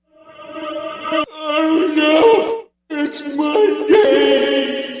It's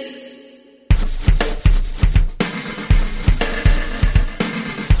Mondays!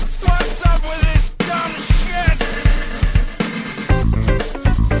 What's up with this dumb shit?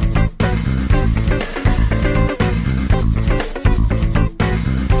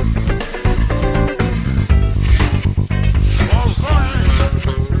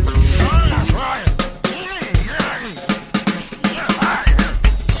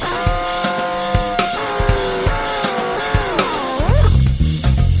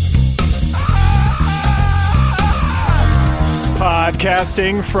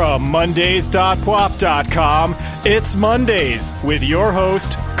 Podcasting from Mondays.quap.com, it's Mondays with your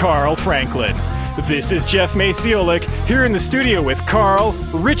host, Carl Franklin. This is Geoff Maciolik here in the studio with Carl,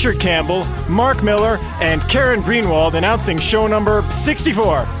 Richard Campbell, Mark Miller, and Karen Greenwald announcing show number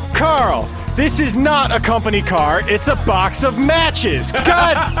 64. Carl, this is not a company car, it's a box of matches.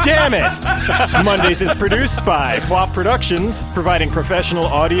 God damn it! Mondays is produced by Quap Productions, providing professional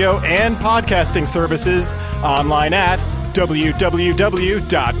audio and podcasting services online at www.pwop.com.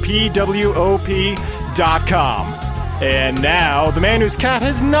 And now, the man whose cat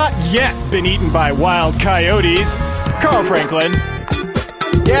has not yet been eaten by wild coyotes, Carl Franklin.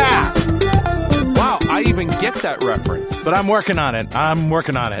 Yeah! Wow, I even get that reference. But I'm working on it.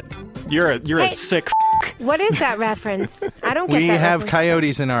 You're a sick f***. What is that reference? I don't get We that have reference.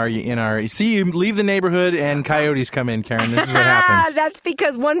 coyotes in our. See, you leave the neighborhood and coyotes come in, Karen. This is what happens. That's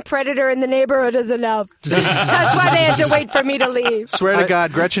because one predator in the neighborhood is enough. That's why they had to wait for me to leave. Swear to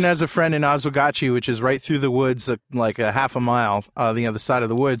God, Gretchen has a friend in Oswegatchie, which is right through the woods, like a half a mile the other side of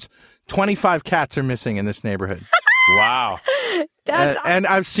the woods. 25 cats are missing in this neighborhood. Wow. And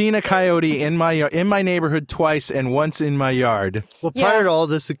I've seen a coyote in my neighborhood twice and once in my yard. Well, prior to all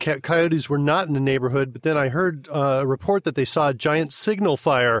this, the coyotes were not in the neighborhood, but then I heard a report that they saw a giant signal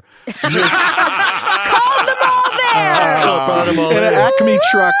fire. Called them all there. Brought them all An in. Acme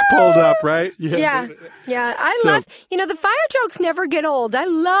truck pulled up, right? Yeah. I love, the fire jokes never get old. I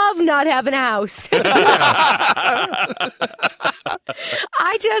love not having a house.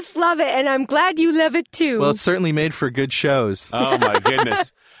 I just love it, and I'm glad you love it too. Well, it's certainly made for good shows. Oh, my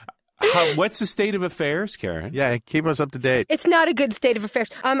goodness. What's the state of affairs, Karen? Yeah, keep us up to date. It's not a good state of affairs.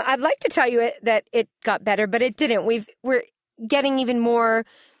 I'd like to tell you that it got better, but it didn't. We're getting even more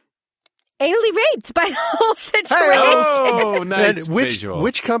anally raped by the whole situation. Oh, nice And visual.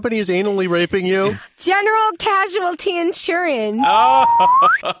 which company is anally raping you? General Casualty Insurance.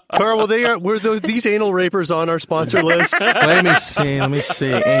 Oh, Carl, were these anal rapers on our sponsor list? Let me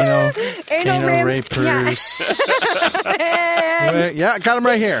see. Anal rape. rapers. Yeah, got them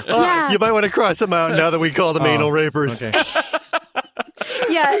right here. Yeah. You might want to cross them out now that we call them anal rapers. Okay.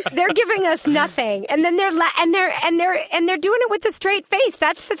 Yeah, they're giving us nothing, and then they're doing it with a straight face.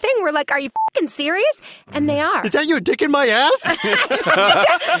 That's the thing. We're like, are you fucking serious? And they are. Is that your dick in my ass?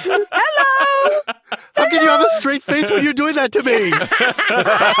 Hello. How can you have a straight face when you're doing that to me?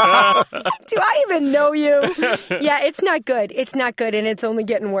 Do I even know you? Yeah, it's not good. It's not good, and it's only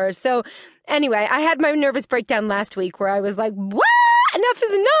getting worse. So, anyway, I had my nervous breakdown last week where I was like, what? Enough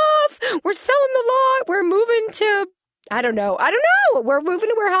is enough. We're selling the lot. We're moving to... I don't know. We're moving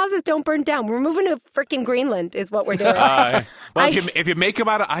to where houses don't burn down. We're moving to freaking Greenland is what we're doing. if you make them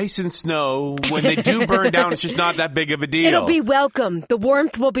out of ice and snow, when they do burn down, it's just not that big of a deal. It'll be welcome. The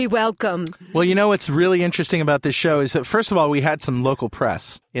warmth will be welcome. Well, you know what's really interesting about this show is that, first of all, we had some local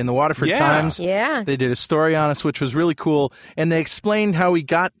press in the Waterford Times. Yeah. They did a story on us, which was really cool. And they explained how we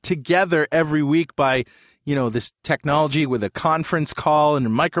got together every week by, this technology with a conference call and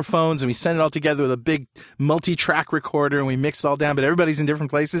microphones, and we send it all together with a big multi-track recorder, and we mix it all down, but everybody's in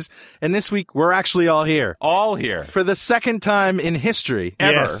different places. And this week, we're actually all here. All here. For the second time in history.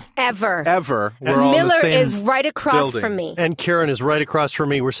 Yes. Ever. We're all in the Miller same is right across building. from me. And Karen is right across from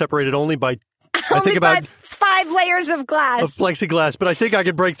me. We're separated only by, I Only think, about by 5 layers of glass. of plexiglass, but I think I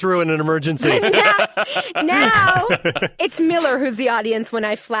could break through in an emergency. Now, it's Miller who's the audience when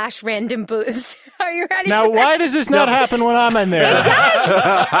I flash random booths. Are you ready? Now, for that? why does this not happen when I'm in there? It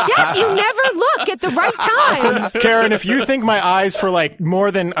does. Geoff, you never look at the right time. Karen, if you think my eyes for like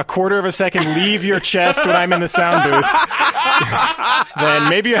more than a quarter of a second leave your chest when I'm in the sound booth, then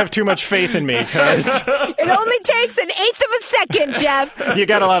maybe you have too much faith in me, because It only takes an eighth of a second, Geoff. you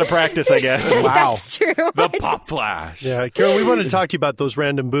got a lot of practice, I guess. Wow. That's true. The pop flash. Yeah, Karen, we wanted to talk to you about those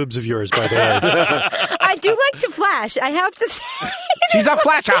random boobs of yours, by the way. I do like to flash. I have to say. She's a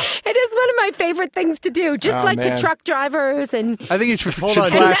flasher. It is one of my favorite things to do. Just Oh, like man. to truck drivers and... I think you should Hold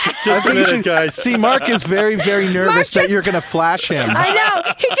on, flash. just a minute, guys. See, Mark is very, very nervous that just- you're going to flash him. I know.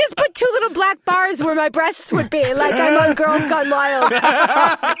 He just put 2 little black bars where my breasts would be, like I'm on Girls Gone Wild.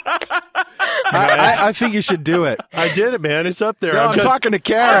 I think you should do it. I did it, man. It's up there. No, I'm talking to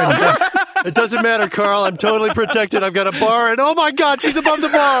Karen. It doesn't matter, Carl. I'm totally protected. I've got a bar, and oh my God, she's above the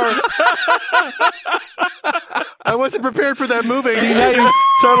bar. I wasn't prepared for that moving. See, now you've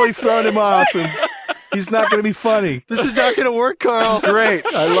totally thrown him off, and he's not going to be funny. This is not going to work, Carl. Great.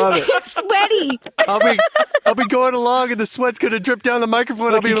 I love it. He's sweaty. I'll be going along, and the sweat's going to drip down the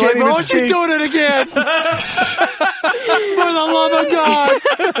microphone. I'll be you like, can't even oh, she's speak." doing it again. For the love of God.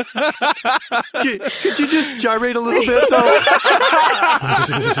 Could you just gyrate a little bit, though?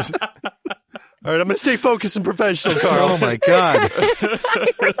 All right, I'm going to stay focused and professional, Carl. Oh, my God.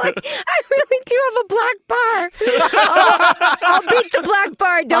 I really do have a black bar. I'll beat the black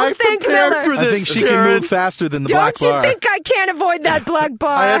bar. Don't I think prepared Miller. for I this, think she Karen. can move faster than the black Don't you bar. think I can't avoid that black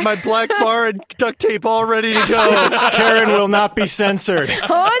bar? I had my black bar and duct tape all ready to go. Karen will not be censored.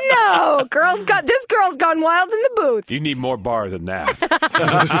 Oh no! This girl's gone wild in the booth. You need more bar than that.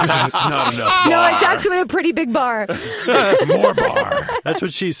 It's not enough bar. No, it's actually a pretty big bar. more bar. That's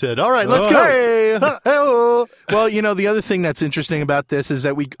what she said. All right, let's go. Hey. Hey-oh. Well, the other thing that's interesting about this is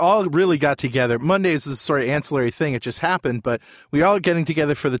that we all really got together. Monday is a sort of ancillary thing. It just happened, but we all getting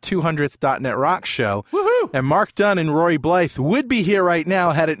together for the 200th .NET Rock show. Woohoo! And Mark Dunn and Rory Blythe would be here right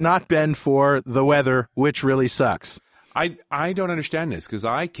now had it not been for the weather, which really sucks. I don't understand this because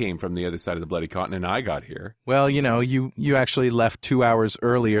I came from the other side of the bloody continent and I got here. Well, you actually left 2 hours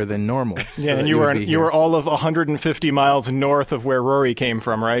earlier than normal. Yeah, so and that you would be you here. were all of 150 miles north of where Rory came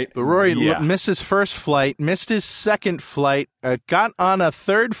from, right? But Rory Yeah. missed his first flight, missed his second flight, got on a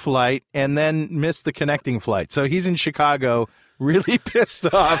third flight, and then missed the connecting flight. So he's in Chicago, really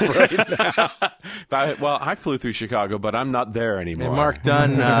pissed off right now. I flew through Chicago, but I'm not there anymore.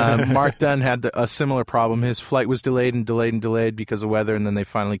 And Mark Dunn had a similar problem. His flight was delayed and delayed and delayed because of weather, and then they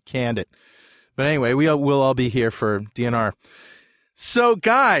finally canned it. But anyway, we'll all be here for DNR. So,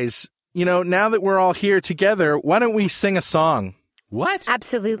 guys, now that we're all here together, why don't we sing a song? What?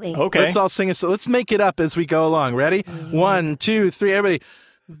 Absolutely. Okay. Let's all sing a song. Let's make it up as we go along. Ready? 1, 2, 3, everybody.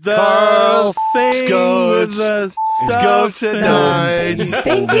 The Carl, thing goats, with the Let's stuff go tonight.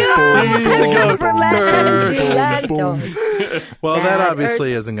 Thank you. He's a goat. For letting you Well, that Bad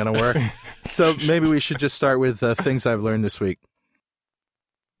obviously isn't going to work. So maybe we should just start with things I've learned this week.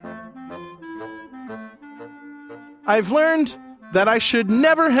 I've learned that I should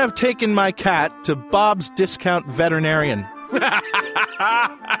never have taken my cat to Bob's Discount Veterinarian.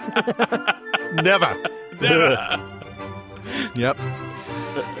 Never. Yep.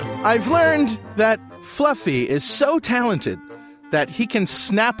 I've learned that Fluffy is so talented that he can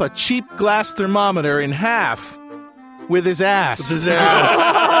snap a cheap glass thermometer in half with his ass. His ass.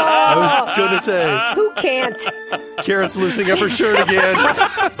 I was going to say, Who can't? Karen's loosening up her shirt again.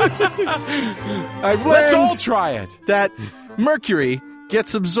 I've Let's all learned try it. that mercury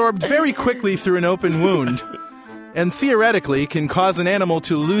gets absorbed very quickly through an open wound and theoretically can cause an animal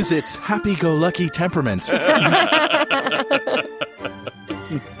to lose its happy-go-lucky temperament.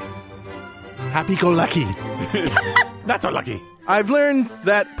 Happy-go-lucky. Not so lucky. I've learned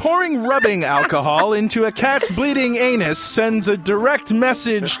that pouring rubbing alcohol into a cat's bleeding anus sends a direct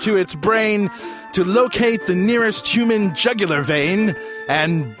message to its brain to locate the nearest human jugular vein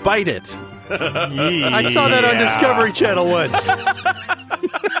and bite it. I saw that on Discovery Channel once.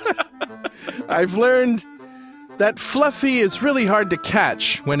 I've learned that Fluffy is really hard to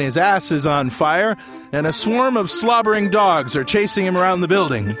catch when his ass is on fire and a swarm of slobbering dogs are chasing him around the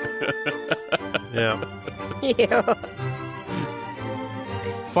building. Yeah. You.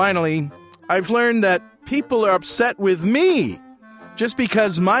 Finally, I've learned that people are upset with me just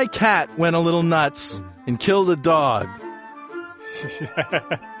because my cat went a little nuts and killed a dog.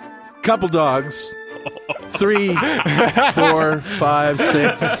 Couple dogs. 3, 4, 5,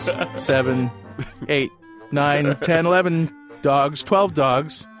 6, 7, 8, 9, 10, 11 dogs, 12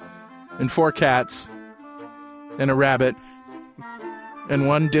 dogs, and 4 cats, and a rabbit, and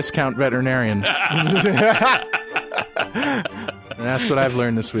 1 discount veterinarian. And that's what I've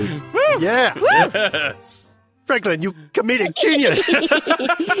learned this week. Yeah. Franklin, you comedic genius.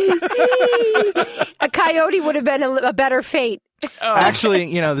 A coyote would have been a better fate.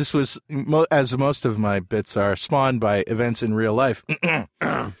 Actually, this was, as most of my bits are, spawned by events in real life.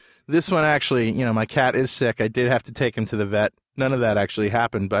 This one actually, my cat is sick. I did have to take him to the vet. None of that actually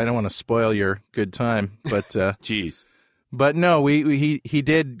happened, but I don't want to spoil your good time. But Jeez. But no, he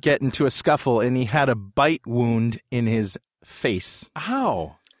did get into a scuffle, and he had a bite wound in his face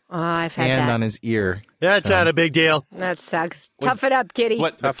How? Oh, I've had and that. on his ear. That's not a big deal. That sucks. Tough it up, kitty.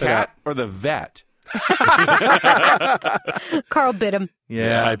 What, the Tough it cat up. or the vet? Carl bit him.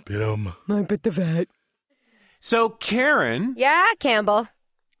 Yeah, I bit him. I bit the vet. So, Karen, Yeah, Campbell.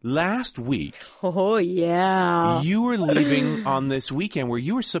 last week, Oh, yeah. you were leaving on this weekend where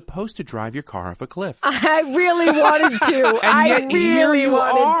you were supposed to drive your car off a cliff. I really wanted to. And I yet here really you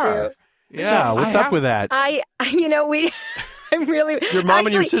wanted are. to. Yeah, what's up with that? I'm really. Your mom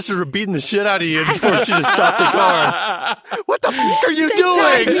and your sisters were beating the shit out of you and forced you to stop the car. What the fuck are you They doing?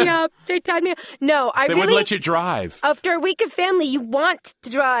 tied me up. They tied me up. No, I They really. wouldn't let you drive. After a week of family, you want to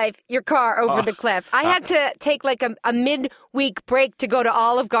drive your car over the cliff. I had to take like a mid-week break to go to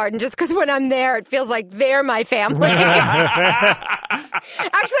Olive Garden just because when I'm there, it feels like they're my family. Actually,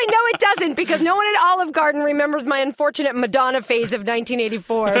 no, it doesn't because no one at Olive Garden remembers my unfortunate Madonna phase of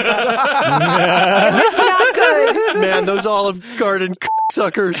 1984. But it was not good. Man, those Olive Garden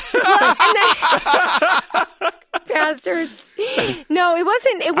suckers. Bastards. No, it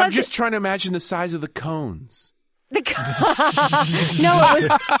wasn't. It I'm wasn't. just trying to imagine the size of the cones. No, it was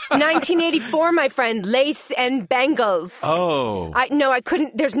 1984, my friend. Lace and bangles. Oh. I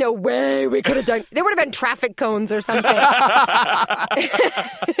couldn't. There's no way we could have done. There would have been traffic cones or something.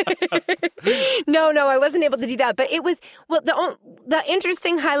 No, I wasn't able to do that. But it was the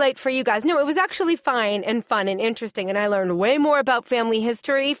interesting highlight for you guys. No, it was actually fine and fun and interesting, and I learned way more about family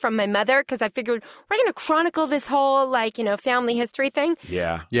history from my mother because I figured we're going to chronicle this whole family history thing.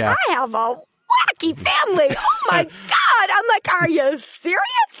 Yeah. Yeah. I have a wacky family. Oh my God. I'm like, are you serious?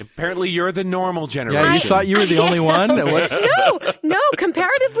 Apparently you're the normal generation. Yeah, you thought you were the only one? What's... No,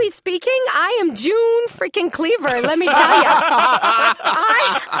 comparatively speaking, I am June freaking Cleaver, let me tell you.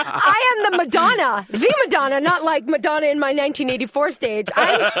 I am the Madonna, not like Madonna in my 1984 stage.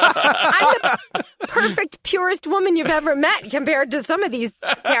 I'm the perfect, purest woman you've ever met compared to some of these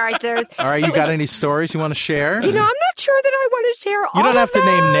characters. All right, you got any stories you want to share? I'm not sure that I want to share all You don't have of to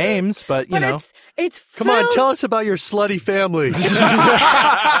name them, names, but it's Come on, filled- tell us about your slutty family. So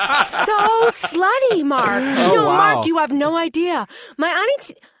slutty, Mark. wow. Mark, you have no idea. My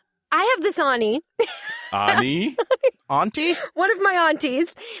auntie, I have this auntie. Ani? Auntie? One of my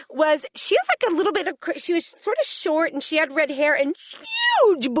aunties she was like a little bit she was sort of short and she had red hair and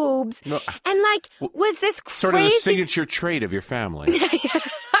huge boobs. No. And was this crazy. Sort of the signature trait of your family.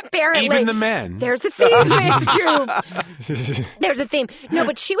 Apparently. Even the men. There's a theme. It's true. There's a theme. No,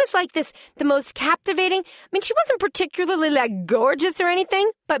 but she was like the most captivating. I mean, she wasn't particularly gorgeous or anything,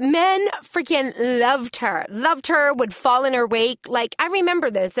 but men freaking loved her, would fall in her wake. Like, I remember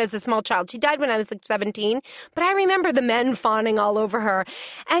this as a small child. She died when I was 17, but I remember the men fawning all over her.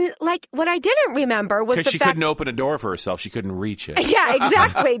 And what I didn't remember was the Because she fact couldn't open a door for herself. She couldn't reach it. Yeah,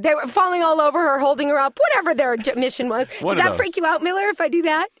 exactly. They were falling all over her, holding her up, whatever their mission was. One Does of that freak you out, Miller, if I do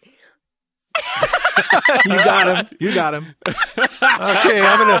that? You got him. Okay,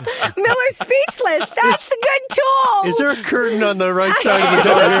 I'm gonna. Miller's speechless. That's a good tool. Is there a curtain on the right side of the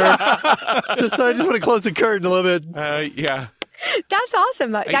door here? I just want to close the curtain a little bit. Yeah. That's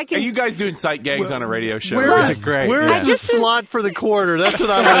awesome. Are you guys doing sight gags on a radio show? Where is great. Where Yeah. is the slot for the quarter? That's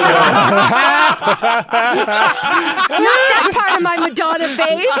what I want Not that part of my Madonna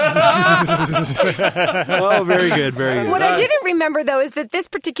face. Oh, very good, very good. What I didn't remember, though, is that this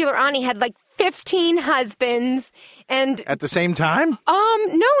particular auntie had 15 husbands. And At the same time?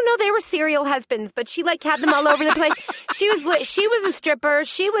 no, they were serial husbands, but she had them all over the place. She was a stripper.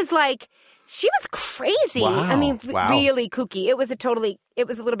 She was crazy. Wow. I mean, Wow. really kooky. It was a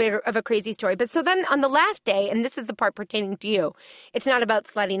little bit of a crazy story. But so then on the last day, and this is the part pertaining to you, it's not about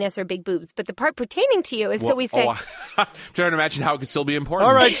sluttiness or big boobs, but the part pertaining to you is so we say, I'm trying to imagine how it could still be important.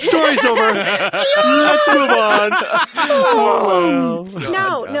 All right, story's over. Let's move on.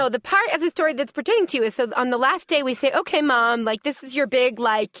 no, the part of the story that's pertaining to you is so on the last day we say, okay, Mom, this is your big,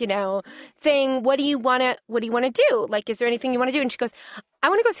 thing. What do you want to do? Is there anything you want to do? And she goes, I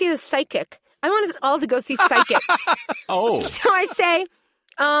want to go see the psychic. I want us all to go see psychics. Oh. So I say,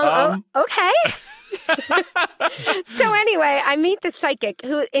 okay. So anyway, I meet the psychic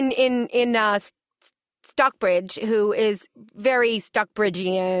who in Stockbridge, who is very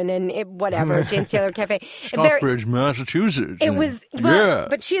Stockbridgian and whatever, James Taylor Cafe. Stockbridge, Massachusetts. It was,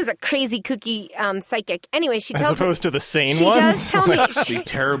 but she is a crazy kooky psychic. Anyway, she tells As opposed to the sane she ones? does tell me. The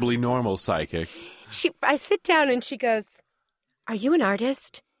terribly normal psychics. I sit down and she goes, "Are you an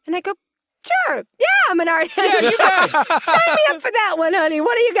artist?" And I go, "Sure, yeah, I'm an artist. Sign me up for that one, honey.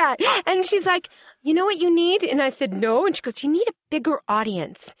 What do you got?" And she's like, "You know what you need?" And I said, "No." And she goes, "You need a bigger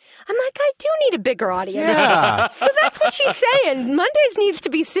audience." I'm like, "I do need a bigger audience." Yeah. So that's what she's saying. Mondays needs to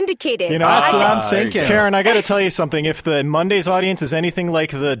be syndicated. That's what I'm thinking. Karen, I got to tell you something. If the Mondays audience is anything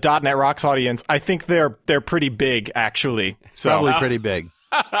like the .NET Rocks audience, I think they're pretty big, actually. Probably pretty big.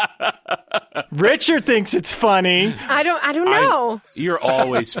 Richard thinks it's funny. I don't know. You're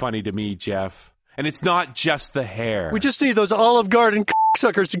always funny to me, Jeff. And it's not just the hair. We just need those Olive Garden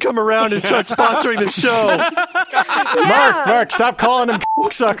suckers to come around and start sponsoring the show. Mark, stop calling them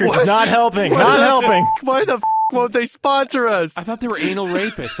suckers. Not helping. Why the won't they sponsor us? I thought they were anal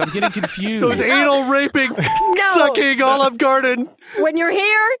rapists. I'm getting confused. Those anal raping, sucking Olive Garden. When you're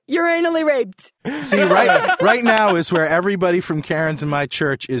here, you're anally raped. See, right now is where everybody from Karen's in my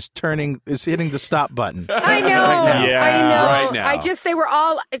church is hitting the stop button. I know. Right now. Yeah. I know. Right now. They were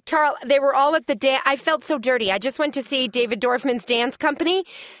all, Carl, they were all at the dance. I felt so dirty. I just went to see David Dorfman's dance company.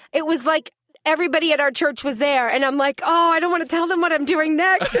 It was like everybody at our church was there, and I'm like, oh, I don't want to tell them what I'm doing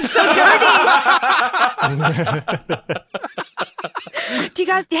next. It's so dirty. Do you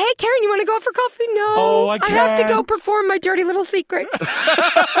guys, hey, Karen, you want to go for coffee? No. Oh, I have to can't. go perform my dirty little secret.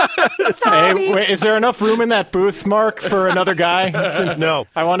 Hey, wait, is there enough room in that booth, Mark, for another guy? No.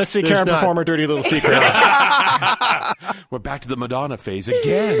 I want to see There's Karen not. perform her dirty little secret. We're back to the Madonna phase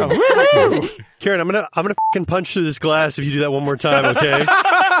again. Karen, I'm gonna fucking punch through this glass if you do that one more time, okay?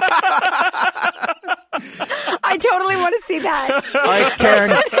 I totally want to see that. All right,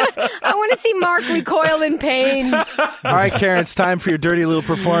 Karen. I want to see Mark recoil in pain. All right, Karen. It's time for your dirty little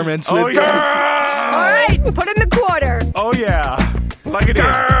performance. Oh, with All right, put in the quarter. Oh, yeah. Like it is.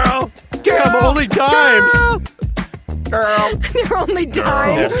 Damn, only dimes. They're only Yeah,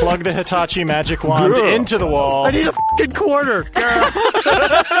 dimes. plug the Hitachi magic wand into the wall. I need a fucking quarter.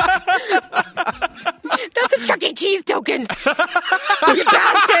 That's a Chuck E. Cheese token. You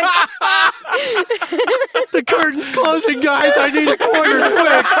bastard. The curtain's closing, guys. I need a quarter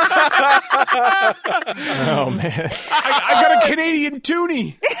quick. Oh, man. I got a Canadian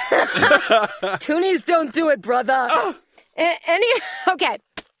toonie. Toonies don't do it, brother. Okay.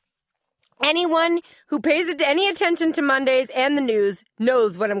 Anyone who pays any attention to Mondays and the news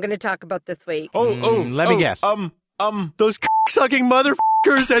knows what I'm going to talk about this week. Let me guess. Those sucking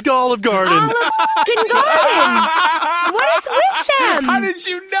motherfuckers at Olive Garden. Olive fucking Garden. What is with them? How did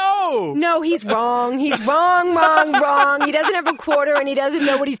you know? No, he's wrong. He's wrong. He doesn't have a quarter and he doesn't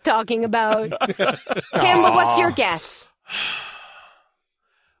know what he's talking about. Campbell, what's your guess?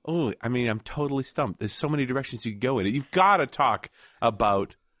 Oh, I mean, I'm totally stumped. There's so many directions you could go in it. You've got to talk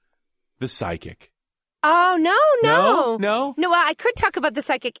about the psychic. Oh, no. No? No, well, I could talk about the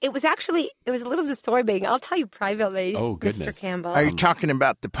psychic. It was a little disturbing. I'll tell you privately, Oh, goodness. Mr. Campbell. Are you talking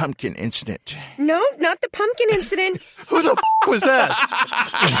about the pumpkin incident? No, not the pumpkin incident. Who the was that?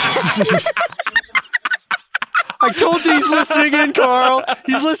 I told you he's listening in, Carl.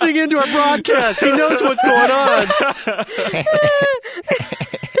 He's listening into our broadcast. He knows what's going on.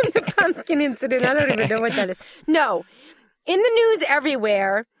 The pumpkin incident. I don't even know what that is. No. In the news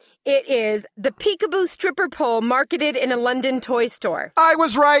everywhere, it is the peekaboo stripper pole marketed in a London toy store. I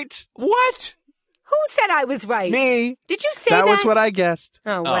was right. What? Who said I was right? Me. Did you say that? That was what I guessed.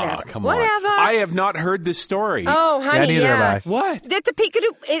 Oh, whatever. Oh, come whatever. on. I have not heard this story. Oh, honey, Yeah, neither have I. What? That's a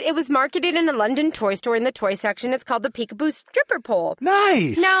peekaboo. It was marketed in a London toy store in the toy section. It's called the peekaboo stripper pole.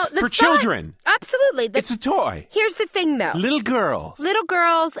 Nice. Now, the For thought- children. Absolutely. It's a toy. Here's the thing, though. Little girls. Little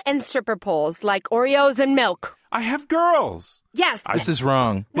girls and stripper poles, like Oreos and milk. I have girls. Yes. This is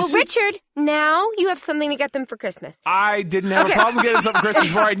wrong. Well, Richard, now you have something to get them for Christmas. I didn't have a problem getting something Christmas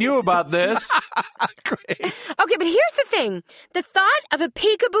before I knew about this. Okay, but here's the thing. The thought of a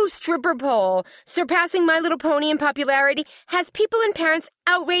peekaboo stripper pole surpassing My Little Pony in popularity has people and parents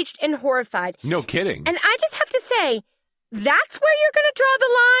outraged and horrified. No kidding. And I just have to say, that's where you're going to draw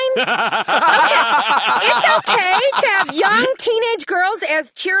the line? Okay. It's okay to have young teenage girls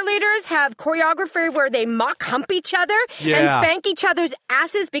as cheerleaders, have choreography where they mock hump each other and Yeah. spank each other's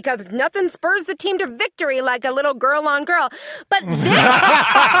asses because nothing spurs the team to victory like a little girl on girl. But this,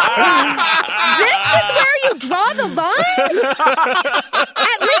 this is where you draw the line?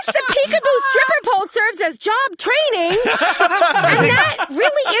 At least the peekaboo stripper pole serves as job training. And that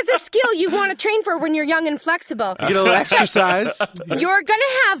really is a skill you want to train for when you're young and flexible. You get a little exercise. You're gonna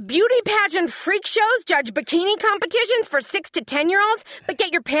have beauty pageant freak shows, judge bikini competitions for 6 to 10-year-olds, but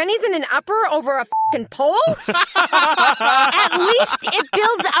get your panties in an upper over a fucking pole? At least it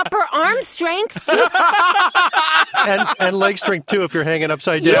builds upper arm strength. And leg strength, too, if you're hanging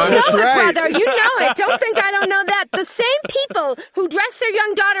upside You down. know That's it, right. brother. You know it. Don't think I don't know that. The same people who dress their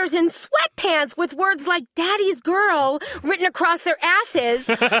young daughters in sweatpants with words like "Daddy's girl" written across their asses,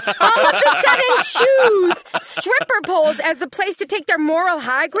 all of a sudden choose stripper poles as the place to take their moral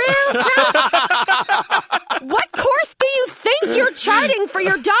high ground. What course do you think you're charting for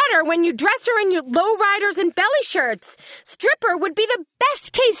your daughter when you dress her in your lowriders and belly shirts? Stripper would be the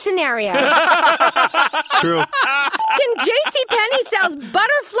best case scenario. It's true. Fucking JCPenney sells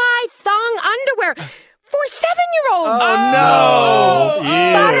butterfly thong underwear for for 7-year-olds. Oh, no.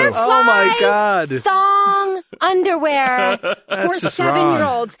 Butterfly Oh, my God. thong underwear for just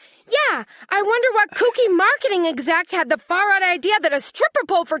 7-year-olds. Yeah, I wonder what kooky marketing exec had the far-out idea that a stripper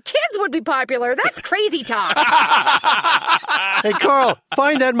pole for kids would be popular. That's crazy talk. Hey, Carl,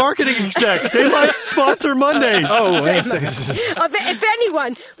 find that marketing exec. They might sponsor Mondays. Oh, wait a second. If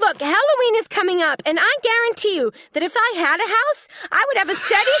anyone, look, Halloween is coming up, and I guarantee you that if I had a house, I would have a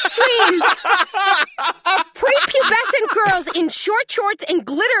steady stream of prepubescent girls in short shorts and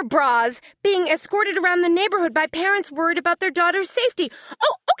glitter bras being escorted around the neighborhood by parents worried about their daughter's safety.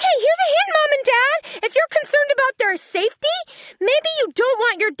 Oh, okay, here's a hint, Mom and Dad. If you're concerned about their safety, maybe you don't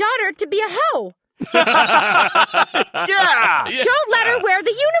want your daughter to be a hoe. Yeah. Don't let her wear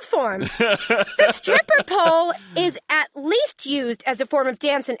the uniform. The stripper pole is at least used as a form of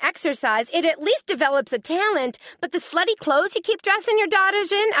dance and exercise. It at least develops a talent. But the slutty clothes you keep dressing your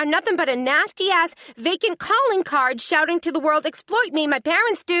daughters in are nothing but a nasty-ass vacant calling card shouting to the world, exploit me, my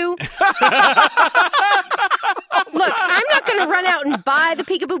parents do. Look, I'm not going to run out and buy the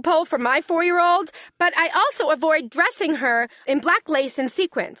peekaboo pole for my 4-year-old, but I also avoid dressing her in black lace and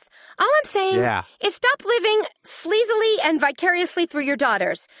sequins. All I'm saying is stop living sleazily and vicariously through your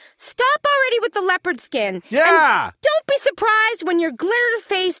daughters. Stop already with the leopard skin. Yeah. And don't be surprised when your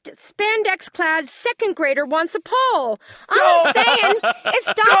glitter-faced, spandex-clad second grader wants a pole. All I'm saying is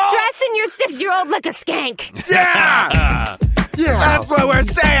stop dressing your 6-year-old like a skank. Yeah. Yeah. That's what we're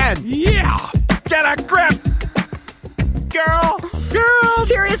saying. Yeah. Get a grip. Girl.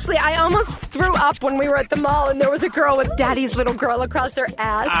 Seriously, I almost threw up when we were at the mall and there was a girl with daddy's little girl across her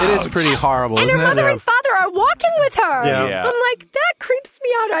ass. It is pretty horrible, And isn't her mother it? and father are walking with her. Yeah. I'm like, that creeps me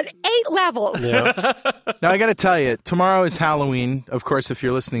out on 8 levels. Yeah. Now, I got to tell you, tomorrow is Halloween. Of course, if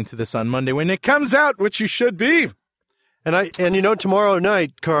you're listening to this on Monday when it comes out, which you should be. And you know, tomorrow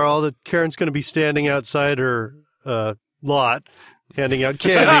night, Carl, that Karen's going to be standing outside her lot, handing out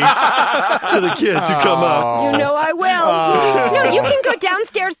candy to the kids who come up. You know I will. No, you can go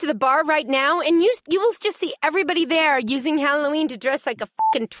downstairs to the bar right now, and you will just see everybody there using Halloween to dress like a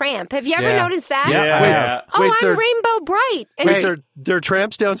fucking tramp. Have you ever noticed that? Yeah. Oh, Wait, I'm they're- Rainbow Bright. And Wait, they're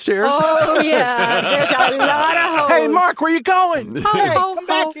tramps downstairs? oh, yeah. There's a lot of hoes. Hey, Mark, where you going? Come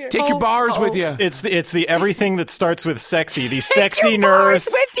back here. Take your bars with you. It's the everything that starts with sexy. The sexy Take your bars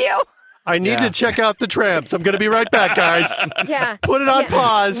nurse. with you. I need to check out the tramps. I'm going to be right back, guys. Yeah. Put it on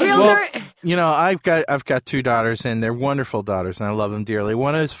pause. Real Well, ner- you know, I've got 2 daughters, and they're wonderful daughters, and I love them dearly.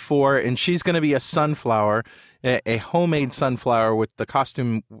 One is 4, and she's going to be a sunflower, a homemade sunflower with the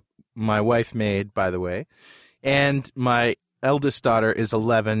costume my wife made, by the way. And my eldest daughter is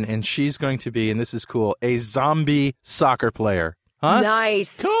 11, and she's going to be, and this is cool, a zombie soccer player. Huh?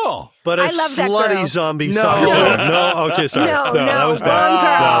 Nice. Cool. But a I love that slutty girl. zombie No. soccer player. No, okay, sorry. No, that was wrong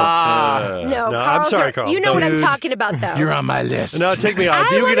bad. girl. No, No, I'm Carl's sorry, are- Carl. You know what I'm Dude, talking about, though. You're on my list. No, take me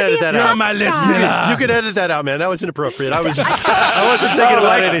out. I You wanna can edit be a that pop out. You're on my list, star. Miller. You can edit that out, man. That was inappropriate. I wasn't thinking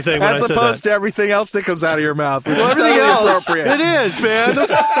about anything when I As said opposed that. to everything else that comes out of your mouth, which Well, is everything totally else, appropriate. it is, man. Those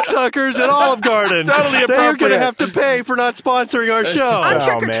suckers at Olive Garden. Totally They're appropriate. going to have to pay for not sponsoring our show. I'm Oh,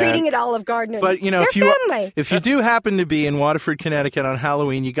 trick-or-treating at Olive Garden. But, you know, They're family. if you do happen to be in Waterford, Connecticut on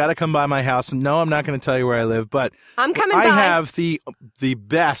Halloween, you got to come by my house. No, I'm not going to tell you where I live, but I'm coming I by. have the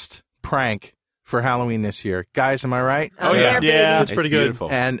best prank for Halloween this year. Guys, am I right? Oh, yeah. Baby. That's pretty good. Beautiful.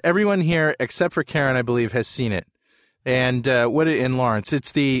 And everyone here, except for Karen, I believe, has seen it. And in Lawrence,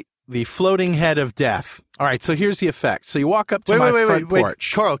 it's the floating head of death. All right, so here's the effect. So you walk up to my front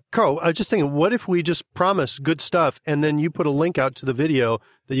porch. Carl, I was just thinking, what if we just promise good stuff and then you put a link out to the video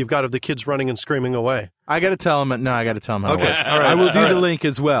that you've got of the kids running and screaming away? I got to tell them. No, I got to tell them how Okay, it works. all right, I will do all the right. link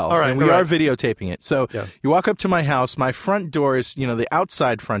as well. All right, and we all are right. videotaping it. So you walk up to my house. My front door is, the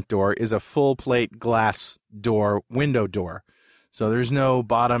outside front door is a full plate glass door, window door. So there's no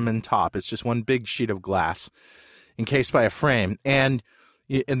bottom and top. It's just one big sheet of glass encased by a frame. And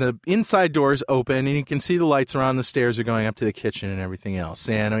the inside door is open, and you can see the lights around the stairs are going up to the kitchen and everything else.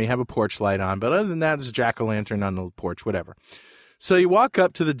 And we have a porch light on, but other than that, there's a jack-o'-lantern on the porch, whatever. So you walk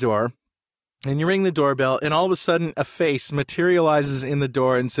up to the door, and you ring the doorbell, and all of a sudden, a face materializes in the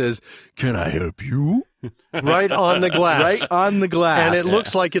door and says, "Can I help you?" Right on the glass. Right on the glass. And it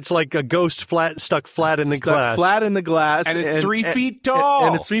looks like it's like a ghost stuck flat in the glass. Flat in the glass. And it's 3 feet tall.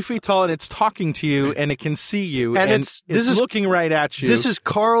 And it's 3 feet tall, and it's talking to you, and it can see you, And it's looking right at you. This is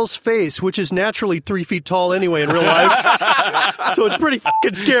Carl's face, which is naturally 3 feet tall anyway in real life. So it's pretty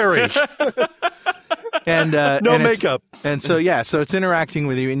fucking scary. and No and it's- makeup. And so it's interacting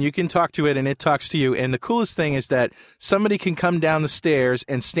with you, and you can talk to it, and it talks to you. And the coolest thing is that somebody can come down the stairs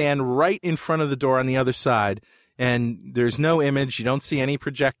and stand right in front of the door on the other side, and there's no image. You don't see any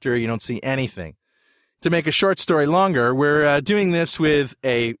projector. You don't see anything. to make a short story longer, we're doing this with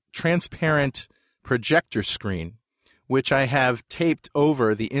a transparent projector screen, which I have taped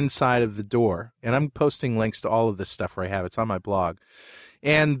over the inside of the door. And I'm posting links to all of this stuff where I have. It's on my blog.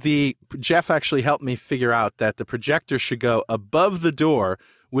 And Geoff actually helped me figure out that the projector should go above the door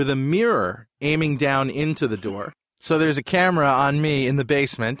with a mirror aiming down into the door. So there's a camera on me in the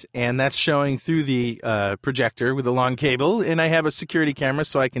basement, and that's showing through the projector with a long cable, and I have a security camera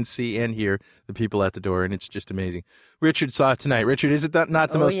so I can see and hear the people at the door, and it's just amazing. Richard saw it tonight. Richard, is it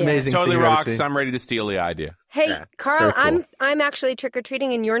not the most amazing Totally thing you've ever rocks. seen? I'm ready to steal the idea. Hey, Yeah, Carl, very cool. I'm actually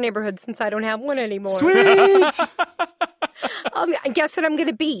trick-or-treating in your neighborhood since I don't have one anymore. Sweet! Guess what I'm going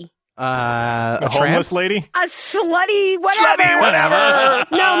to be? A tramp? homeless lady? A slutty whatever.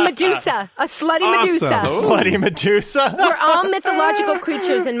 No, Medusa. A slutty Awesome. Medusa. Slutty Medusa? We're all mythological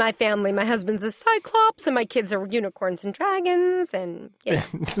creatures in my family. My husband's a cyclops, and my kids are unicorns and dragons, and yeah.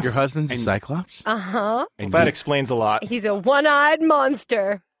 Your husband's a cyclops? Uh-huh. And That you- explains a lot. He's a one-eyed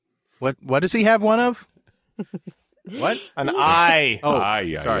monster. What does he have one of? What? An eye.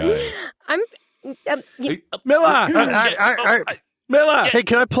 sorry. I'm... Milla! Milla! Hey,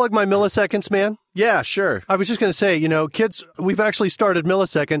 can I plug my milliseconds, man? Yeah, sure. I was just going to say, kids, we've actually started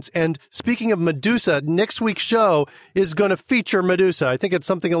milliseconds. And speaking of Medusa, next week's show is going to feature Medusa. I think it's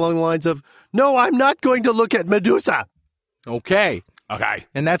something along the lines of, no, I'm not going to look at Medusa. Okay. Okay.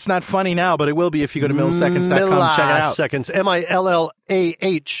 And that's not funny now, but it will be if you go to milliseconds.com. Check it out. Milliseconds.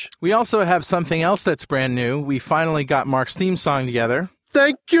 Millah. We also have something else that's brand new. We finally got Mark's theme song together.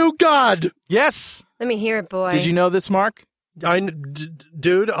 Thank you, God. Yes. Let me hear it, boy. Did you know this, Mark?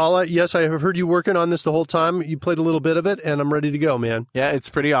 Dude, yes, I have heard you working on this the whole time. You played a little bit of it, and I'm ready to go, man. Yeah, it's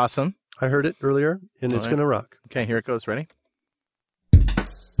pretty awesome. I heard it earlier, and it's right. going to rock. Okay, here it goes. Ready?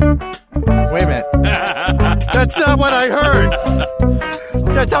 Wait a minute. That's not what I heard.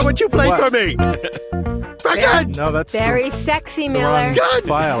 That's not what you played What? for me. Franklin! No, that's Very sexy, the wrong Miller. God!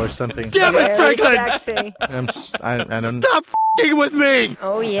 file or something. Damn it, Very Franklin! sexy. I don't. Stop f***ing with me!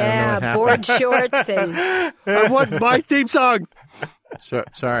 Oh, what yeah. happened. Board shorts and... I want my theme song.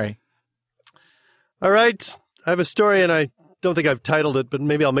 Sorry. All right. I have a story, and I don't think I've titled it, but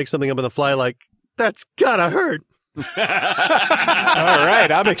maybe I'll make something up on the fly like, that's gotta hurt. All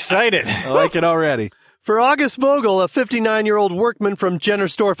right, I'm excited. I like it already. For August Vogel, a 59-year-old workman from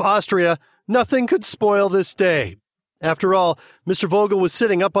Jennersdorf, Austria, nothing could spoil this day. After all, Mr. Vogel was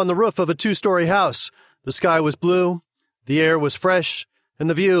sitting up on the roof of a 2-story house. The sky was blue, the air was fresh, and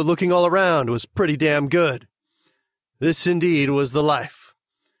the view, looking all around, was pretty damn good. This indeed was the life.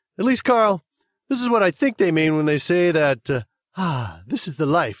 At least, Carl, this is what I think they mean when they say that, this is the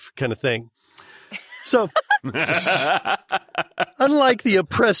life kind of thing. So, unlike the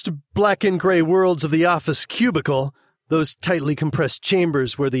oppressed black and gray worlds of the office cubicle, those tightly compressed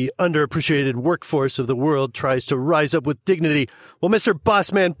chambers where the underappreciated workforce of the world tries to rise up with dignity, while Mr.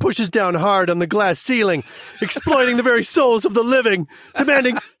 Bossman pushes down hard on the glass ceiling, exploiting the very souls of the living,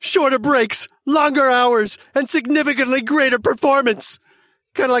 demanding shorter breaks, longer hours, and significantly greater performance.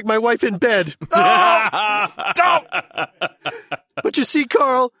 Kind of like my wife in bed. But you see,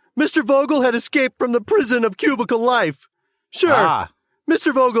 Carl, Mr. Vogel had escaped from the prison of cubicle life. Sure,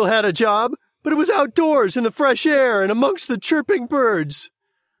 Mr. Vogel had a job, but it was outdoors in the fresh air and amongst the chirping birds.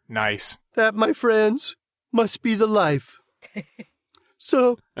 Nice. That, my friends, must be the life.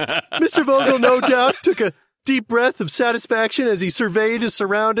 So, Mr. Vogel no doubt took a deep breath of satisfaction as he surveyed his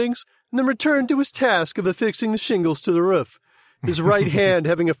surroundings and then returned to his task of affixing the shingles to the roof. His right hand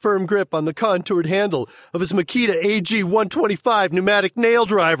having a firm grip on the contoured handle of his Makita AG 125 pneumatic nail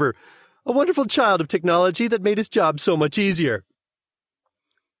driver, a wonderful child of technology that made his job so much easier.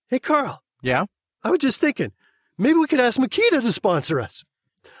 Hey, Carl. Yeah? I was just thinking, maybe we could ask Makita to sponsor us.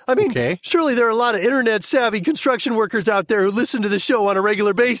 I mean, Okay. surely there are a lot of internet-savvy construction workers out there who listen to the show on a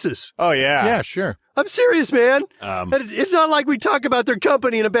regular basis. Oh, yeah. Yeah, sure. I'm serious, man. And it's not like we talk about their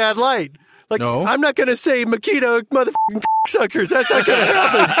company in a bad light. Like, No. I'm not going to say Makita motherfucking suckers. That's not going to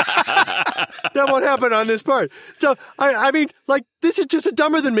happen. That won't happen on this part. So, I mean, like, this is just a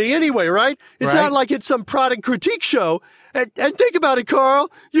dumber than me anyway, right? It's Right. not like it's some product critique show. And think about it, Carl.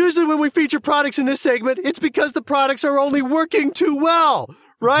 Usually when we feature products in this segment, it's because the products are only working too well,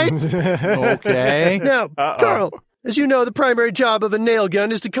 right? Okay. Now, Carl, as you know, the primary job of a nail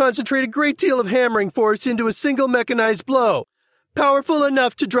gun is to concentrate a great deal of hammering force into a single mechanized blow. Powerful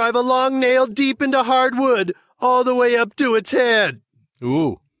enough to drive a long nail deep into hard wood, all the way up to its head.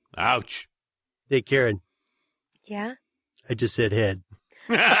 Ooh. Ouch. Hey, Karen, Yeah? I just said head.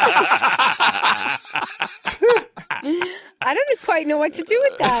 I don't quite know what to do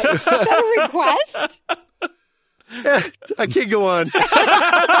with that. Is that a request? I can't go on.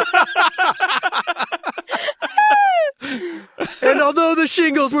 And although the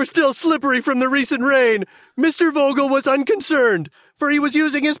shingles were still slippery from the recent rain, Mr. Vogel was unconcerned, for he was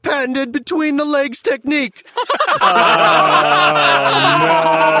using his patented between-the-legs technique of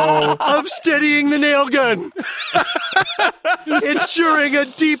steadying the nail gun, ensuring a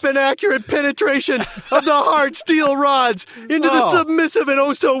deep and accurate penetration of the hard steel rods into the submissive and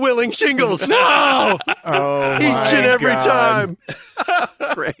oh-so-willing shingles. Oh, Each and every time.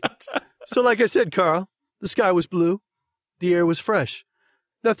 Great. So like I said, Carl, the sky was blue. The air was fresh.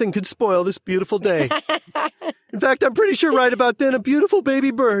 Nothing could spoil this beautiful day. In fact, I'm pretty sure right about then a beautiful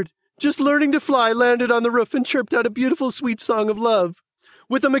baby bird, just learning to fly, landed on the roof and chirped out a beautiful, sweet song of love.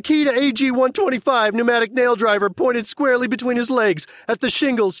 With a Makita AG-125 pneumatic nail driver pointed squarely between his legs at the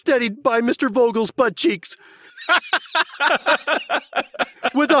shingles steadied by Mr. Vogel's butt cheeks.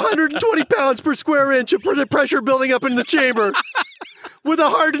 With 120 pounds per square inch of pressure building up in the chamber. With a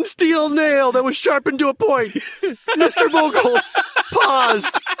hardened steel nail that was sharpened to a point, Mr. Vogel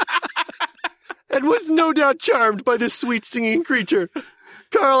paused and was no doubt charmed by this sweet singing creature.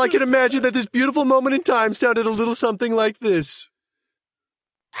 Carl, I can imagine that this beautiful moment in time sounded a little something like this.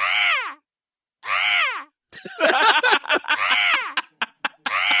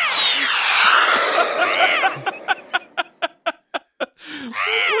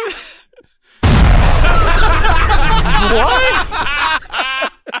 What?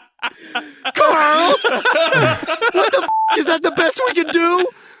 Carl! What the is that the best we can do?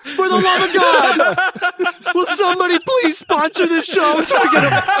 For the love of God! Will somebody please sponsor this show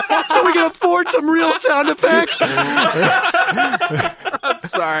so we can afford some real sound effects? I'm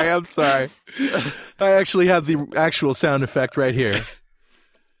sorry. I actually have the actual sound effect right here.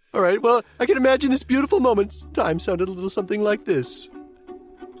 All right, well, I can imagine this beautiful moment in time sounded a little something like this.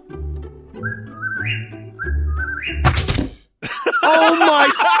 Oh my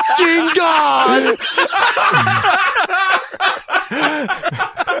fucking God!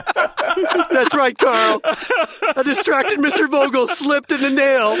 That's right, Carl. A distracted Mr. Vogel slipped in the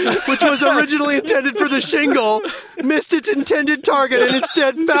nail, which was originally intended for the shingle, missed its intended target, and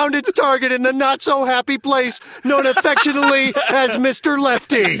instead found its target in the not-so-happy place known affectionately as Mr.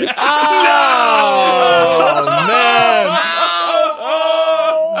 Lefty. Oh, man.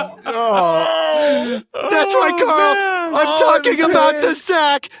 That's right, Carl. I'm talking about the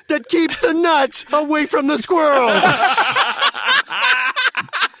sack that keeps the nuts away from the squirrels.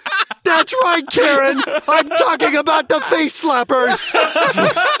 That's right, Karen. I'm talking about the face slappers.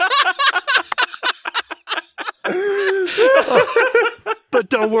 But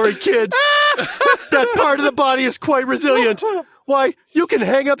don't worry, kids. That part of the body is quite resilient. Why, you can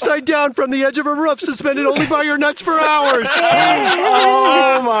hang upside down from the edge of a roof suspended only by your nuts for hours.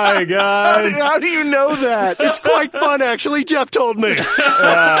 Oh, my God. How do you know that? It's quite fun, actually. Geoff told me.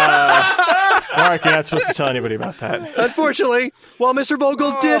 Mark, you're not supposed to tell anybody about that. Unfortunately, while Mr.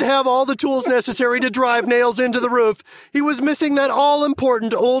 Vogel did have all the tools necessary to drive nails into the roof, he was missing that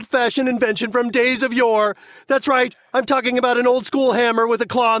all-important old-fashioned invention from days of yore. That's right, I'm talking about an old-school hammer with a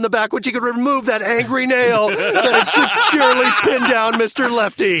claw on the back which he could remove that angry nail that had securely pinned down Mr.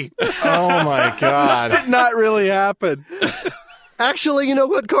 Lefty. Oh, my God. This did not really happen. Actually, you know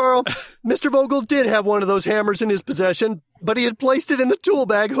what, Carl? Mr. Vogel did have one of those hammers in his possession, but he had placed it in the tool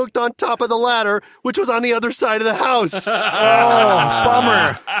bag hooked on top of the ladder, which was on the other side of the house. Oh,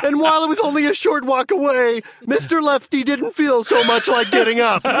 bummer. And while it was only a short walk away, Mr. Lefty didn't feel so much like getting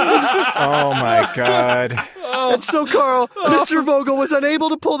up. Oh, my God. And so, Carl, Mr. Vogel was unable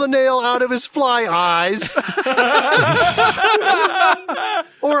to pull the nail out of his fly eyes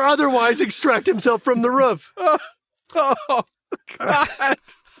or otherwise extract himself from the roof. Oh, God.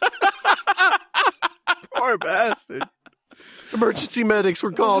 Poor bastard. Emergency medics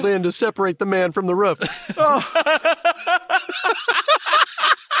were called in to separate the man from the roof.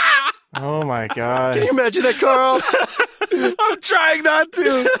 Oh, my God. Can you imagine that, Carl? I'm trying not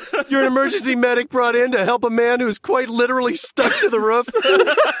to. You're an emergency medic brought in to help a man who's quite literally stuck to the roof.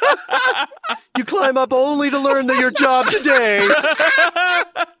 You climb up only to learn that your job today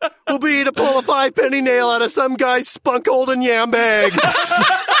will be to pull a 5-penny nail out of some guy's spunk-holding yam bag.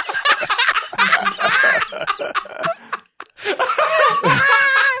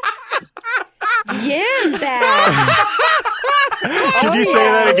 Yam bag. Could you say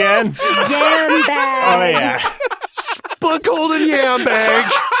that again? Yam bag. Oh, yeah. Spunk-holding yam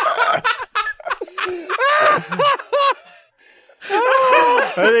bag.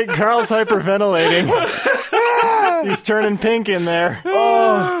 I think Carl's hyperventilating. He's turning pink in there.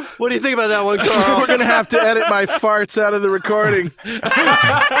 Oh, what do you think about that one, Carl? We're going to have to edit my farts out of the recording.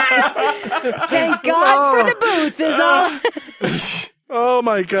 Thank God for the booth is all. Oh,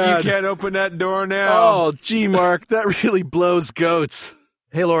 my God. You can't open that door now. Oh, gee, Mark, that really blows goats.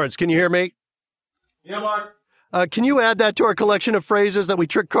 Hey, Lawrence, can you hear me? Yeah, Mark. Can you add that to our collection of phrases that we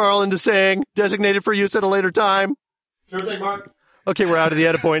tricked Carl into saying, designated for use at a later time? Sure thing, Mark. Okay, we're out of the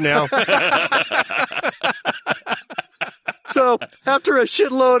edit point now. So, after a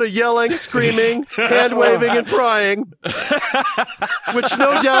shitload of yelling, screaming, hand-waving, and prying, which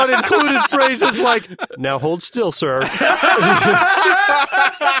no doubt included phrases like, now hold still, sir.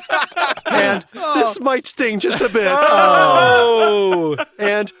 And this might sting just a bit. Oh.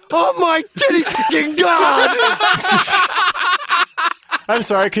 And, oh my titty fucking God! I'm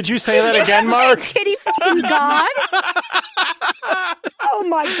sorry, could you say that again, Mark? Titty fucking God. Oh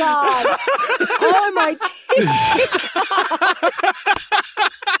my God. Oh my titty God.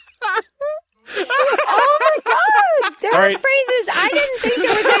 Oh my God. There All are right. phrases. I didn't think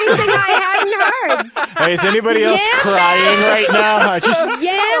there was anything I hadn't heard. Hey, is anybody else Yeah, crying right now?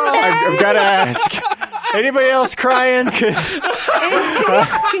 Yeah, I've got to ask. Anybody else crying? and titty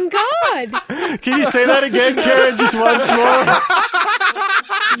fucking God. Can you say that again, Karen, just once more?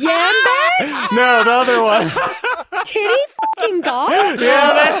 Yeah, bag? No, the other one. Titty fucking God?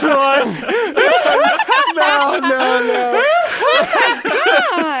 Yeah, that's the one. No.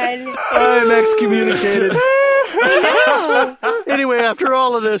 God. I'm excommunicated. No. Anyway, after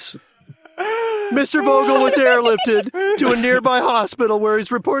all of this, Mr. Vogel was airlifted to a nearby hospital where he's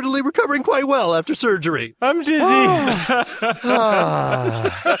reportedly recovering quite well after surgery. I'm dizzy.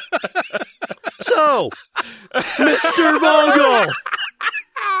 So, Mr. Vogel,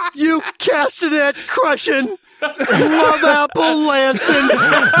 you castanet crushing, love apple lancing,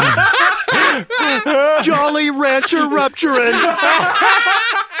 jolly rancher rupturing,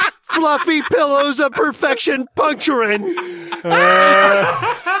 fluffy pillows of perfection puncturing,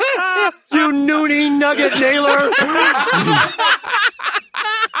 you noonie nugget nailer.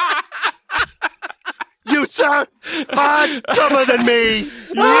 You, sir, are dumber than me.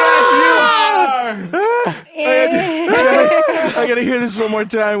 Yes, you are. I gotta hear this one more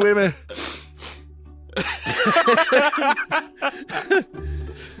time. Wait a minute.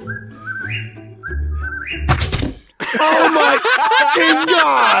 Oh my fucking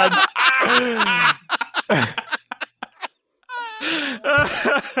God!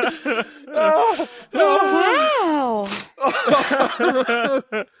 Wow.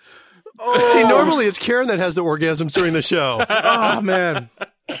 See, normally it's Karen that has the orgasms during the show. Oh, man.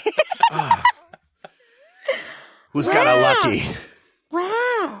 Who's got a lucky?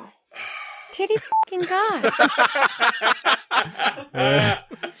 Wow. Titty fucking God. I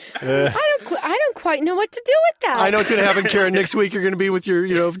don't quite know what to do with that. I know it's going to happen, Karen. Next week you're going to be with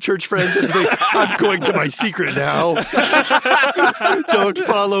your church friends and think, I'm going to my secret now. Don't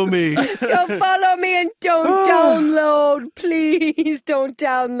follow me. Don't follow me and don't download. Please don't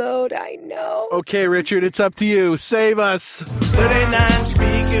download. I know. Okay, Richard, it's up to you. Save us. 39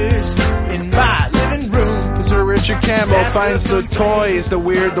 speakers in my living room. Sir Richard Campbell finds the toys, the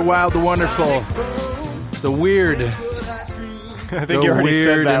weird, the wild, the wonderful. The weird. I think you already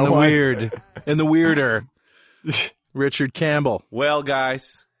said that and the one. weird. And the weirder. Richard Campbell. Well,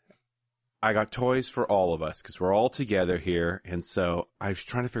 guys, I got toys for all of us because we're all together here. And so I was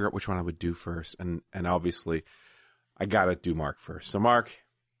trying to figure out which one I would do first. And obviously, I got to do Mark first. So, Mark,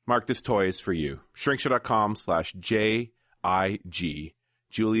 this toy is for you. Shrinkster.com/JIG,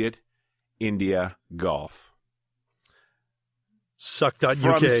 Juliet, India, Golf. Suck.uk.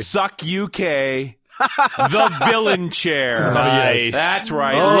 From Suck UK, the villain chair. Nice. That's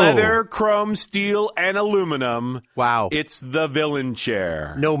right. Oh. Leather, chrome, steel, and aluminum. Wow. It's the villain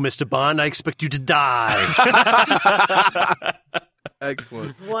chair. No, Mr. Bond, I expect you to die.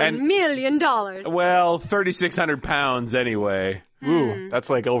 Excellent. $1 million. Well, 3,600 pounds anyway. Ooh,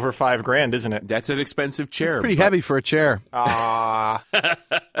 that's like over $5,000, isn't it? That's an expensive chair. It's pretty but- heavy for a chair. Ah,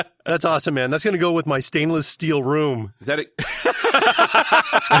 That's awesome, man. That's going to go with my stainless steel room. Is that it?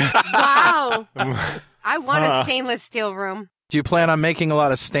 Wow. I want a stainless steel room. Do you plan on making a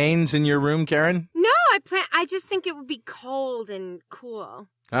lot of stains in your room, Karen? No, I just think it would be cold and cool.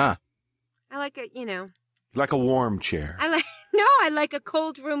 Ah. I like a, Like a warm chair. I like a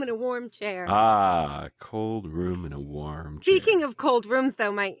cold room and a warm chair. Cold room and a warm chair. Speaking of cold rooms,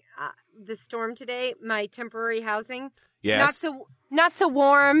 though, the storm today, my temporary housing, Yes. not so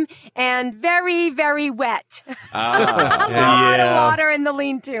warm and very, very wet. A Ah. lot of water in the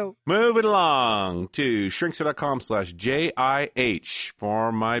lean-to. Moving along to shrinkster.com/JIH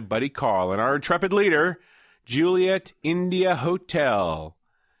for my buddy Carl and our intrepid leader, Juliet India Hotel.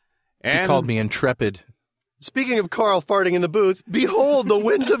 He And called me intrepid. Speaking of Carl farting in the booth, behold, the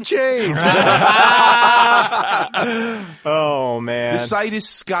winds have changed. Oh, man. The site is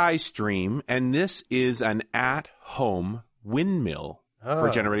SkyStream, and this is an at-home windmill for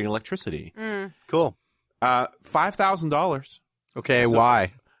generating electricity. Cool. $5,000. Okay,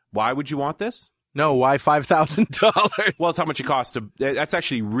 why? Why would you want this? No, why $5,000? Well, it's how much it costs to. That's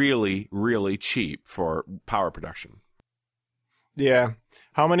actually really, really cheap for power production. Yeah.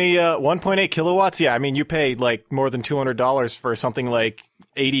 How many? 1.8 kilowatts? Yeah, I mean, you pay like more than $200 for something like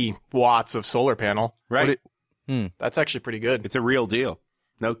 80 watts of solar panel. Right. That's actually pretty good. It's a real deal.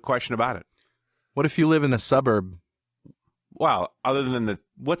 No question about it. What if you live in a suburb? Well, other than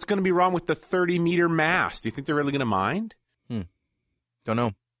what's going to be wrong with the 30-meter mast? Do you think they're really going to mind? Don't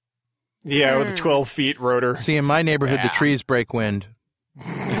know. Yeah, with a 12 feet rotor. See, in my neighborhood, the trees break wind.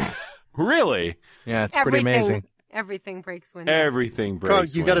 Really? Yeah, it's pretty amazing. Everything breaks wind. Everything breaks Carl,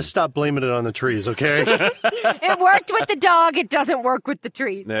 you got to wind. stop blaming it on the trees, okay? It worked with the dog. It doesn't work with the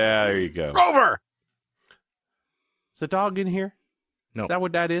trees. Yeah, there you go. Grover! Is a dog in here? No. Is that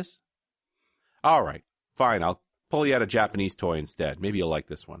what that is? All right. Fine. I'll pull you out a Japanese toy instead. Maybe you'll like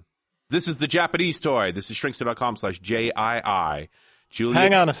this one. This is the Japanese toy. This is shrinkster.com/JII. Julia.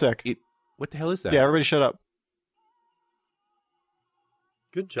 Hang on a sec. What the hell is that? Yeah, everybody shut up.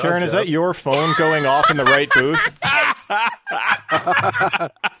 Good job, Karen, is Geoff. that your phone going off in the right booth?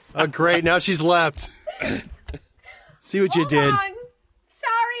 Oh, great. Now she's left. See what you did. Hold on.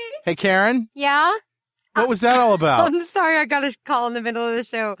 Sorry. Hey, Karen, Yeah? what was that all about? I'm sorry, I got a call in the middle of the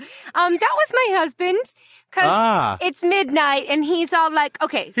show. That was my husband, because it's midnight, and he's all like,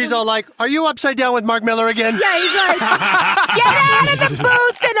 okay. So He's all like, are you upside down with Mark Miller again? yeah, he's like, get out of the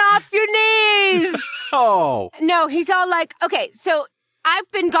booth and off your knees. Oh. No, he's all like, okay, so I've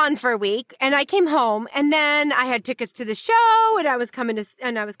been gone for a week, and I came home, and then I had tickets to the show, and I was coming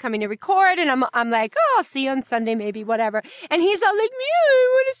to record, and I'm like, oh, I'll see you on Sunday, maybe, whatever. And he's all like, yeah, I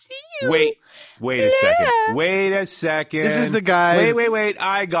want to see you. Wait a second. Wait a second. This is the guy. Wait.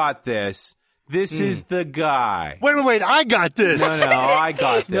 I got this. This is the guy. Wait. I got this. No, I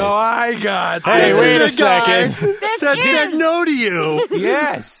got this. No, I got Hey, This wait a is the guy second. that said no to you.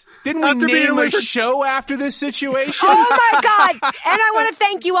 Yes. Didn't we After being name away a for- show after this situation? Oh my God. And I want to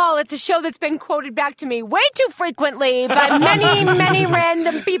thank you all. It's a show that's been quoted back to me way too frequently by many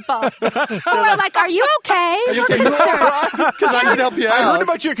random people who are like, are you okay? We're concerned. Because I can help you I out. heard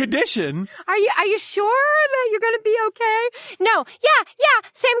about your condition. Are you sure that you're going to be okay? No. Yeah.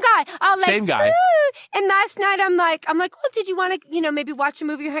 Same guy. Same guy. And last night I'm like, well, did you want to, maybe watch a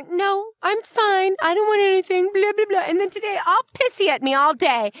movie? You're like, no, I'm fine. I don't want anything, blah, blah, blah. And then today, all pissy at me all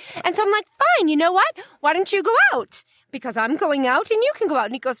day. And so I'm like, fine, you know what? Why don't you go out? Because I'm going out and you can go out.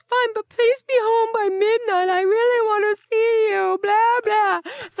 And he goes, fine, but please be home by midnight. I really want to see you, blah, blah.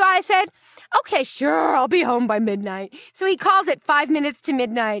 So I said, okay, sure, I'll be home by midnight. So he calls it 5 minutes to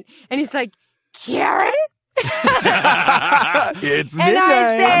midnight. And he's like, Karen? It's And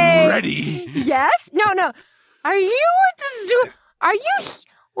I say, I'm ready. yes? No. Are you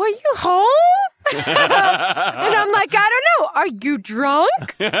home? And I'm like, I don't know. Are you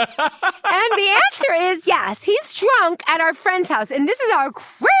drunk? And the answer is yes. He's drunk at our friend's house. And this is our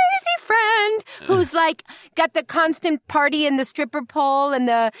crazy friend who's like got the constant party and the stripper pole and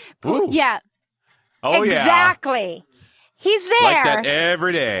the Ooh. yeah. Oh, Exactly. He's there. Like that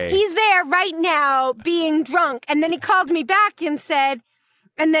every day. He's there right now being drunk. And then he called me back and said,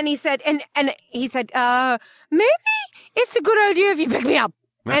 maybe it's a good idea if you pick me up.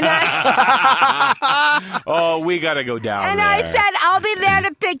 And Oh, we got to go down and there. I said, I'll be there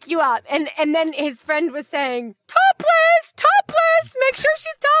to pick you up. And then his friend was saying, topless, make sure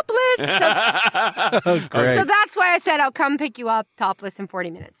she's topless. Great. So that's why I said, I'll come pick you up topless in 40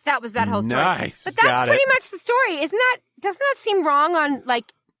 minutes. That was that whole story. Nice. But that's Got pretty it. much the story. Doesn't that seem wrong on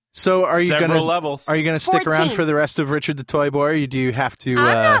like, So are you Several gonna levels. Are you gonna stick 14. around for the rest of Richard the Toy Boy, or do you have to? I'm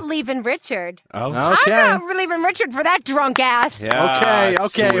not leaving Richard. Oh, Okay. I'm not leaving Richard for that drunk ass. yeah,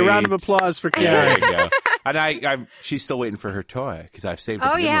 Okay. A round of sweet. applause for There Karen. you go. And she's still waiting for her toy because I've saved a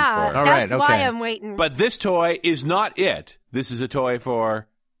Oh good one yeah, for her. All right, that's why okay. I'm waiting. But this toy is not it. This is a toy for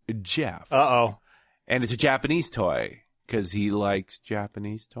Geoff. Uh-oh. And it's a Japanese toy because he likes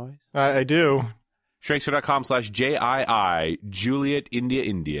Japanese toys. I do. Shrinkster.com/JII, Juliet,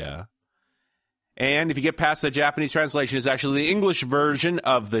 India. And if you get past the Japanese translation, it's actually the English version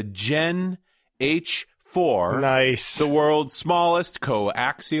of the Gen H4, Nice. the world's smallest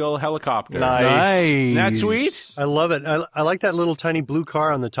coaxial helicopter. Nice. Isn't that sweet? I love it. I like that little tiny blue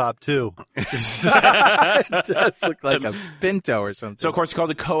car on the top, too. It does look like a Pinto or something. So, of course, it's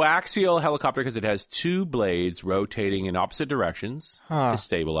called a coaxial helicopter because it has two blades rotating in opposite directions to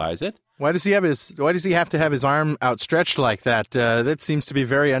stabilize it. Why does he have to have his arm outstretched like that? That seems to be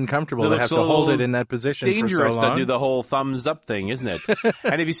very uncomfortable to have to hold it in that position dangerous for so long. to do the whole thumbs up thing, isn't it?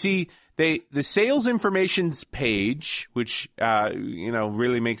 And if you see the sales information's page, which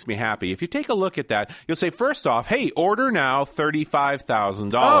really makes me happy. If you take a look at that, you'll say first off, "Hey, order now,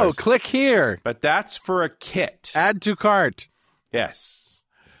 $35,000." Oh, click here. But that's for a kit. Add to cart. Yes.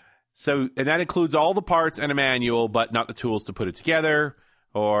 So, and that includes all the parts and a manual, but not the tools to put it together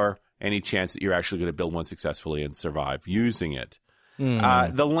or any chance that you're actually going to build one successfully and survive using it.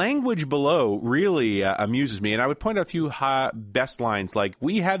 The language below really amuses me, and I would point out a few best lines like,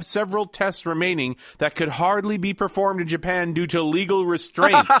 "We have several tests remaining that could hardly be performed in Japan due to legal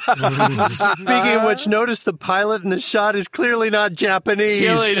restraints." Speaking of which, notice the pilot in the shot is clearly not Japanese.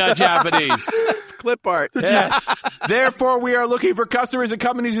 Clearly not Japanese. It's clip art. Yes. Therefore, we are looking for customers and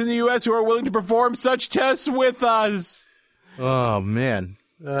companies in the U.S. who are willing to perform such tests with us. Oh, man.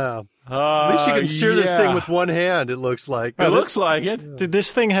 At least you can steer this thing with one hand, it looks like. It looks like it. Dude,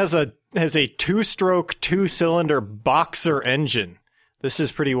 this thing has a 2-stroke, 2-cylinder boxer engine. This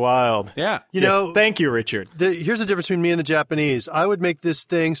is pretty wild. Yeah. You know, Thank you, Richard. here's the difference between me and the Japanese. I would make this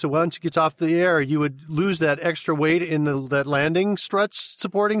thing so once it gets off the air, you would lose that extra weight in that landing struts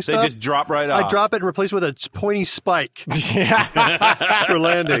supporting They stuff. just drop right off. I drop it and replace it with a pointy spike Yeah, for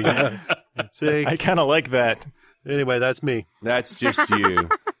landing. See? I kind of like that. Anyway, that's me. That's just you.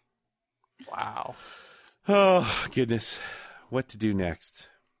 Wow. Oh, goodness. What to do next?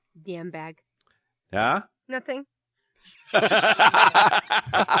 Damn bag. Huh? Nothing.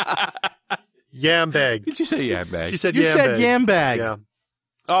 Yam bag. Did you say yam bag? She said You yam said bag. yam bag. Yeah.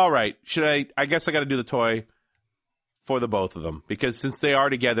 All right. I guess I got to do the toy for the both of them because since they are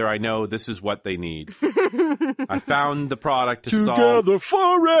together, I know this is what they need. I found the product to solve. Together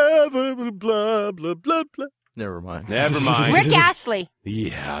forever, blah, blah, blah, blah. Never mind. Never mind. Rick Astley.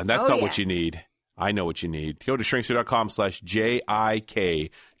 Yeah, that's Oh, not yeah. what you need. I know what you need. Go to shrinkster.com/JIK.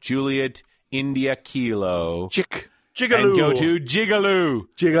 Juliet India Kilo. Chick. Jigaloo. And go to Jigaloo.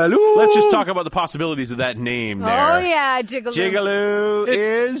 Jigaloo. Let's just talk about the possibilities of that name there. Oh, yeah, Jigaloo. Jigaloo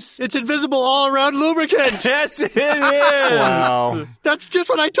is... It's invisible all-around lubricant. Yes, it is. Wow. That's just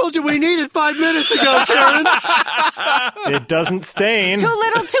what I told you we needed 5 minutes ago, Karen. It doesn't stain. Too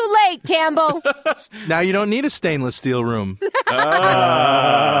little, too late, Campbell. Now you don't need a stainless steel room.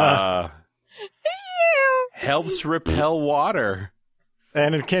 Helps repel water.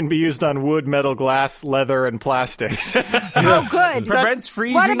 And it can be used on wood, metal, glass, leather, and plastics. Oh, good. Prevents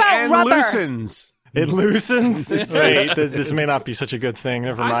freezing What about and rubber? loosens. It loosens. Wait, this may not be such a good thing.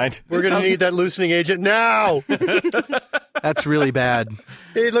 Never mind. We're going to need that loosening agent now. That's really bad.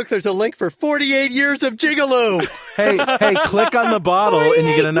 Hey, look, there's a link for 48 years of Jigaloo. Hey, click on the bottle and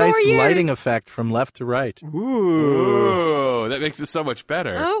you get a 48 nice more years. lighting effect from left to right. Ooh, that makes it so much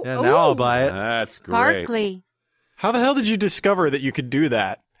better. Oh, Yeah, now I'll buy it. That's great. Sparkly. How the hell did you discover that you could do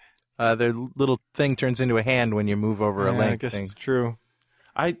that? Their little thing turns into a hand when you move over a Yeah, link I guess thing. it's true.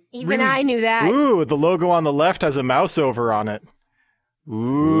 Even I knew that. Ooh, the logo on the left has a mouse over on it.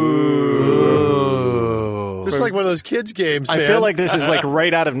 Ooh. It's like one of those kids' games, man. I feel like this is like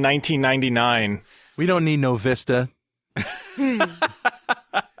right out of 1999. We don't need no Vista.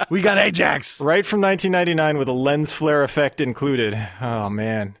 We got Ajax. Right from 1999 with a lens flare effect included. Oh,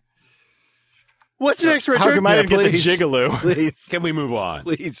 man. What's next, Richard? How come I didn't get the please. Giggaloo? Please. Can we move on?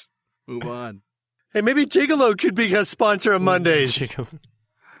 Please. Move on. Hey, maybe Gigolo could be a sponsor of Mondays. Giggaloo.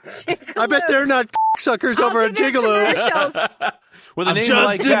 I bet they're not suckers over at Gigolo. Commercials. With a name Just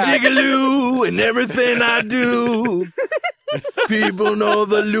like a that. jigaloo in everything I do. People know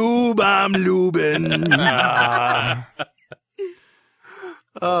the lube I'm lubing.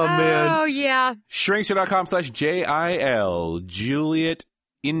 Oh, man. Oh, yeah. Shrinkster.com/JIL. Juliet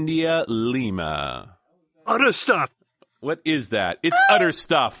India Lima. Other stuff. What is that? It's utter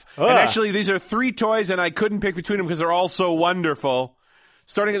stuff. And actually, these are 3 toys, and I couldn't pick between them because they're all so wonderful.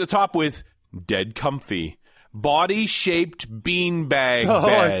 Starting at the top with Dead Comfy. Body-shaped beanbag Oh,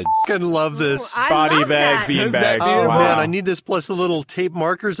 beds. I fucking love this. I Body love bag, that. bean Isn't that bags. Oh, beautiful? man, I need this plus the little tape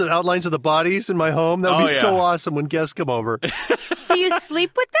markers that outlines of the bodies in my home. That would Oh, be so yeah. awesome when guests come over. Do you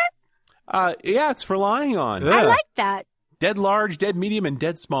sleep with that? Yeah, it's for lying on. I like that. Dead large, dead medium, and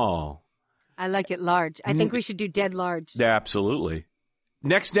dead small. I like it large. I think we should do dead large. Yeah, absolutely.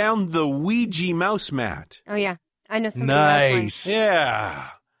 Next down, the Ouija mouse mat. Oh, yeah. I know somebody who has Nice. Yeah.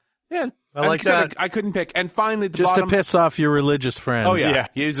 Yeah. I like Like I said, that. I couldn't pick. And finally, at the Just bottom. to piss off your religious friends. Oh, yeah.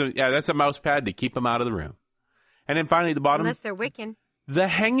 That's a mouse pad to keep them out of the room. And then finally, at the one. bottom, Unless they're Wiccan. the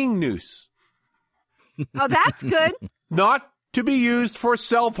hanging noose. Oh, that's good. Not to be used for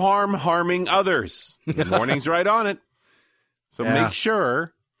self-harm, harming others. The warning's right on it. So Yeah. make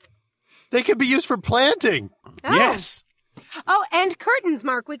sure They could be used for planting. Oh. Yes. Oh, and curtains,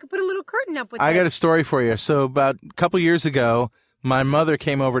 Mark. We could put a little curtain up with I it. got a story for you. So about a couple years ago, my mother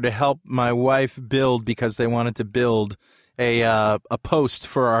came over to help my wife build because they wanted to build a post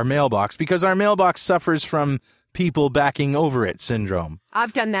for our mailbox because our mailbox suffers from people backing over it syndrome.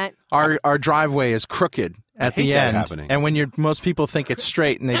 I've done that. Our driveway is crooked at hate the that end, happening. and when most people think it's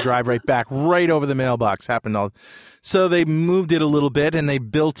straight and they drive right back right over the mailbox. So they moved it a little bit and they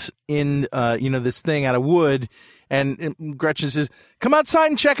built in this thing out of wood. And Gretchen says, "Come outside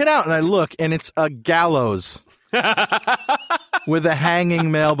and check it out." And I look, and it's a gallows. With a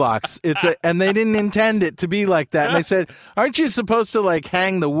hanging mailbox. And they didn't intend it to be like that. And they said, "Aren't you supposed to like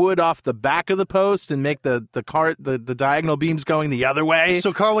hang the wood off the back of the post and make the diagonal beams going the other way?"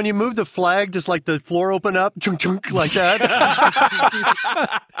 So, Carl, when you move the flag, does like the floor open up, chunk, chunk, like that?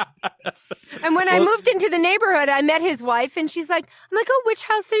 And when I moved into the neighborhood, I met his wife, and she's like, "Oh, which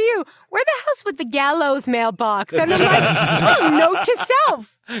house are you?" "We're the house with the gallows mailbox." And I'm like, "Oh, note to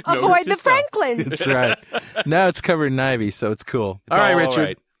self. Avoid the Franklins." That's right. Now it's covered in ivy, so it's cool. It's all right,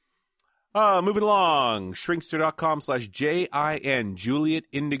 Richard. All right. Moving along. Shrinkster.com/JIN, Juliet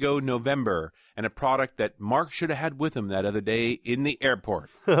Indigo November, and a product that Mark should have had with him that other day in the airport.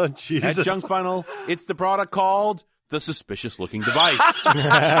 Oh, Jesus. At Junk Funnel, it's the product called the suspicious-looking device.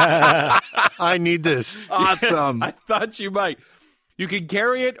 I need this. Awesome. I thought you might. You can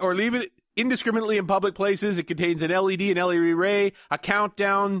carry it or leave it indiscriminately in public places. It contains an LED and LED ray, a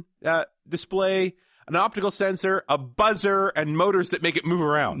countdown display, an optical sensor, a buzzer, and motors that make it move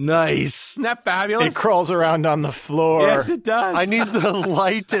around. Nice. Isn't that fabulous? It crawls around on the floor. Yes, it does. I need the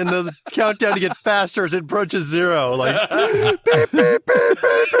light and the countdown to get faster as it approaches zero. Like, beep, beep, beep, beep,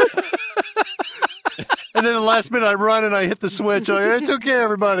 beep. And then the last minute I run and I hit the switch. I'm like, it's okay,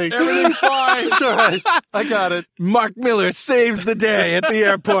 everybody. Everything's fine. It's all right. I got it. Mark Miller saves the day at the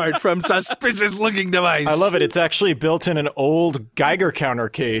airport from suspicious-looking device. I love it. It's actually built in an old Geiger counter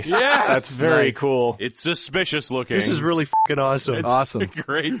case. Yes. That's very Nice. cool. It's suspicious looking. This is really fucking awesome. Awesome.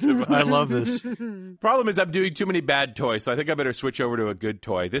 great. I love this. Problem is I'm doing too many bad toys, so I think I better switch over to a good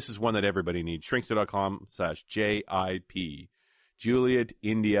toy. This is one that everybody needs. Shrinkster.com/JIP. Juliet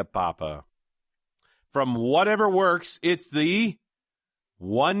India Papa. From Whatever Works, it's the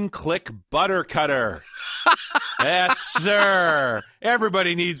one-click butter cutter. Yes, sir.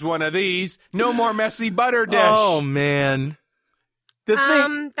 Everybody needs one of these. No more messy butter dish. Oh, man. The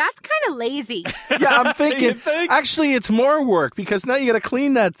thing, That's kind of lazy. yeah, I'm thinking, You think? actually, it's more work because now you got to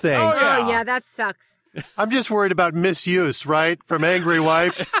clean that thing. Oh, yeah. Oh, yeah, that sucks. I'm just worried about misuse, right? From angry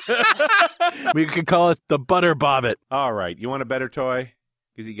wife. We could call it the butter bobbit. All right. You want a better toy?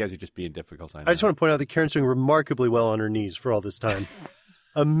 Because you guys are just being difficult. I I just want to point out that Karen's doing remarkably well on her knees for all this time.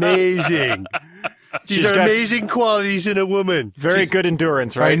 Amazing. These She's are got- amazing qualities in a woman. Very good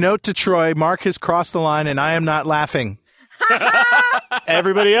endurance, All right, right? note to Troy, Mark has crossed the line, and I am not laughing.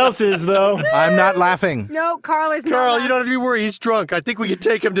 Everybody else is, though. I'm not laughing. No, Carl is Carl, not. you don't have to be worried. He's drunk. I think we can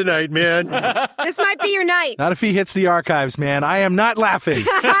take him tonight, man. This might be your night. Not if he hits the archives, man. I am not laughing.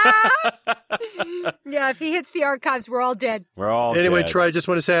 Yeah, if he hits the archives, we're all dead. We're all Anyway, dead. Troy, I just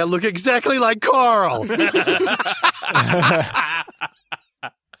want to say I look exactly like Carl.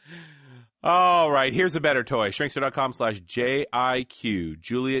 All right, here's a better toy. Shrinkster.com/JIQ.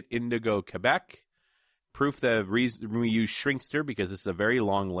 Juliet Indigo Quebec. Proof the reason we use Shrinkster because it's a very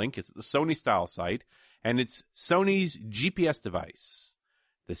long link. It's the Sony style site, and it's Sony's GPS device,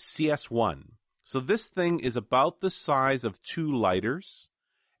 the CS1. So this thing is about the size of 2 lighters,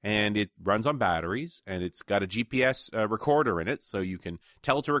 and it runs on batteries, and it's got a GPS recorder in it, so you can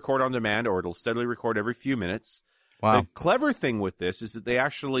tell it to record on demand, or it'll steadily record every few minutes. Wow. The clever thing with this is that they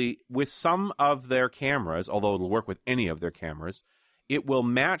actually, with some of their cameras, although it'll work with any of their cameras, it will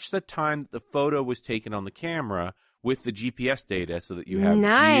match the time that the photo was taken on the camera with the GPS data so that you have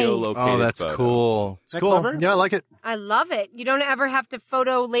Nice. geolocated Oh, that's photos. cool. Isn't that Cool. clever? Yeah, I like it. I love it. You don't ever have to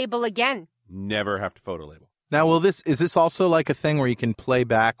photo label again. Never have to photo label. Now, is this also like a thing where you can play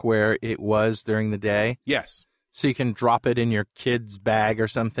back where it was during the day? Yes. So you can drop it in your kid's bag or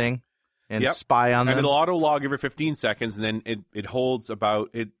something and Yep. spy on And them? it'll auto log every 15 seconds, and then it holds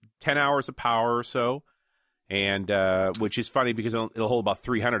about 10 hours of power or so, and which is funny because it'll hold about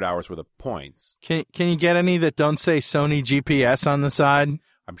 300 hours worth of points. Can you get any that don't say Sony GPS on the side?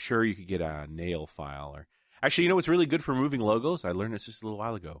 I'm sure you could get a nail file. Or actually, you know what's really good for removing logos? I learned this just a little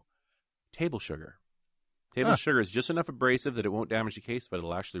while ago. Table sugar. Table sugar is just enough abrasive that it won't damage the case, but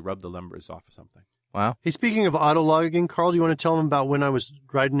it'll actually rub the numbers off of something. Wow. Hey, speaking of auto logging, Carl, do you want to tell them about when I was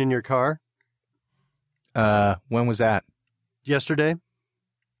riding in your car When was that? yesterday?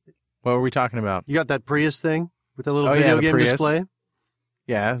 What were we talking about? You got that Prius thing with the little Oh, yeah, video the game Prius. display?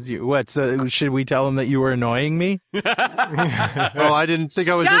 Yeah. What? Should we tell him that you were annoying me? Oh, I didn't think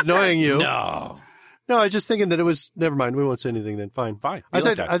I was annoying you. No, I was just thinking that it was. Never mind. We won't say anything then. Fine. Fine. I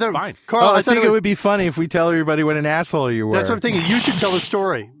thought. Fine. Carl, I think it would be funny if we tell everybody what an asshole you were. That's what I'm thinking. You should tell the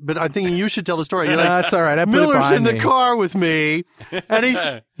story. But I'm thinking you should tell the story. You're like, that's all right. I put it Miller's behind in the me. car with me, and he's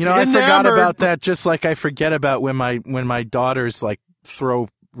I forgot enamored. about that. Just like I forget about when my daughters like throw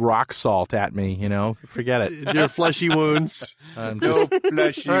rock salt at me. Forget it. Your fleshy wounds. No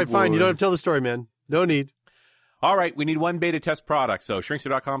fleshy All right, fine. You don't have wounds. to tell the story, man. No need. All right, we need one beta test product. So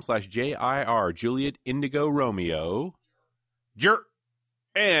shrinkster.com/JIR, Juliet Indigo Romeo,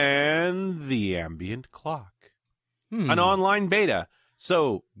 and the ambient clock. An online beta.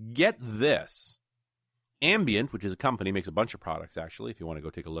 So get this. Ambient, which is a company, makes a bunch of products, actually, if you want to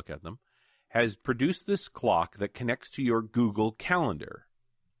go take a look at them, has produced this clock that connects to your Google Calendar.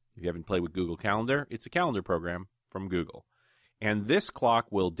 If you haven't played with Google Calendar, it's a calendar program from Google. And this clock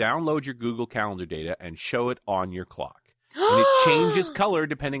will download your Google Calendar data and show it on your clock. And it changes color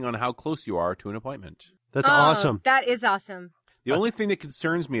depending on how close you are to an appointment. That's awesome. That is awesome. The only thing that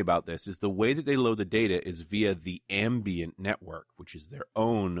concerns me about this is the way that they load the data is via the Ambient network, which is their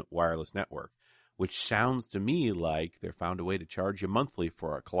own wireless network, which sounds to me like they found a way to charge you monthly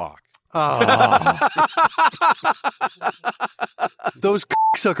for a clock. Those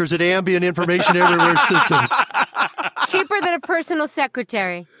suckers at Ambient Information Everywhere Systems. Cheaper than a personal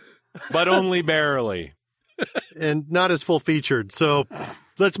secretary. But only barely. And not as full featured. So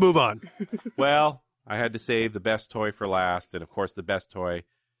let's move on. Well, I had to save the best toy for last, and of course the best toy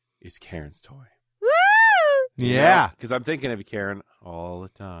is Karen's toy. Woo! Yeah. Because I'm thinking of you, Karen, all the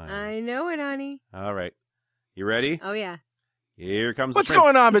time. I know it, honey. All right. You ready? Oh, yeah. Here comes What's the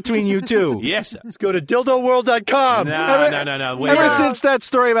going on between you two? Yes. Let's go to dildoworld.com. No. Wait a Ever minute. since that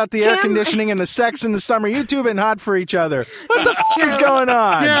story about the air Kim- conditioning and the sex in the summer, you two have been hot for each other. What the fuck is going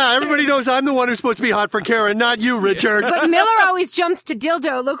on? Yeah, everybody knows I'm the one who's supposed to be hot for Karen, not you, Richard. But Miller always jumps to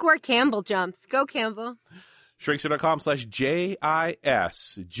dildo. Look where Campbell jumps. Go, Campbell.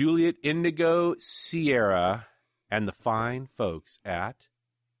 Shrinkster.com/JIS, Juliet Indigo Sierra, and the fine folks at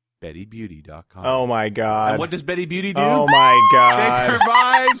BettyBeauty.com. Oh my God. And what does Betty Beauty do? Oh my They God.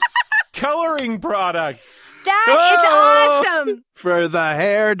 provide coloring products. That is awesome. For the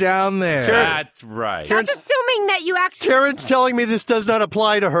hair down there. That's right. That's assuming that you actually... Karen's telling me this does not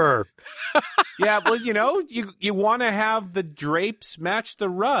apply to her. Yeah, well, you want to have the drapes match the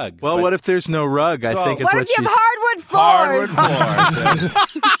rug. Well, but what if there's no rug? I think is What what if you she's... have hardwood floors? Hardwood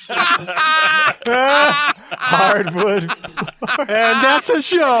floors. Hardwood. And that's a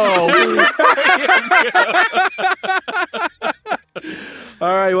show.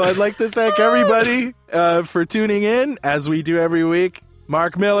 All right, well, I'd like to thank everybody for tuning in, as we do every week.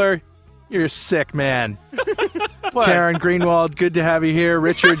 Mark Miller, you're a sick man. Karen Greenwald, good to have you here.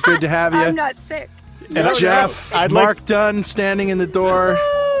 Richard, good to have you. I'm not sick. And Jeff, Mark Dunn standing in the door.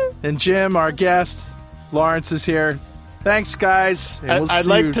 And Jim, our guest. Lawrence is here. Thanks, guys. And we'll I'd see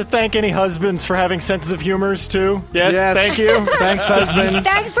like you. to thank any husbands for having senses of humors, too. Yes, thank you. Thanks, husbands.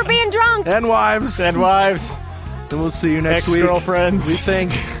 Thanks for being drunk. And wives. And wives, And we'll see you next week. ex-girlfriends. We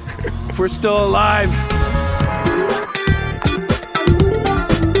think, if we're still alive.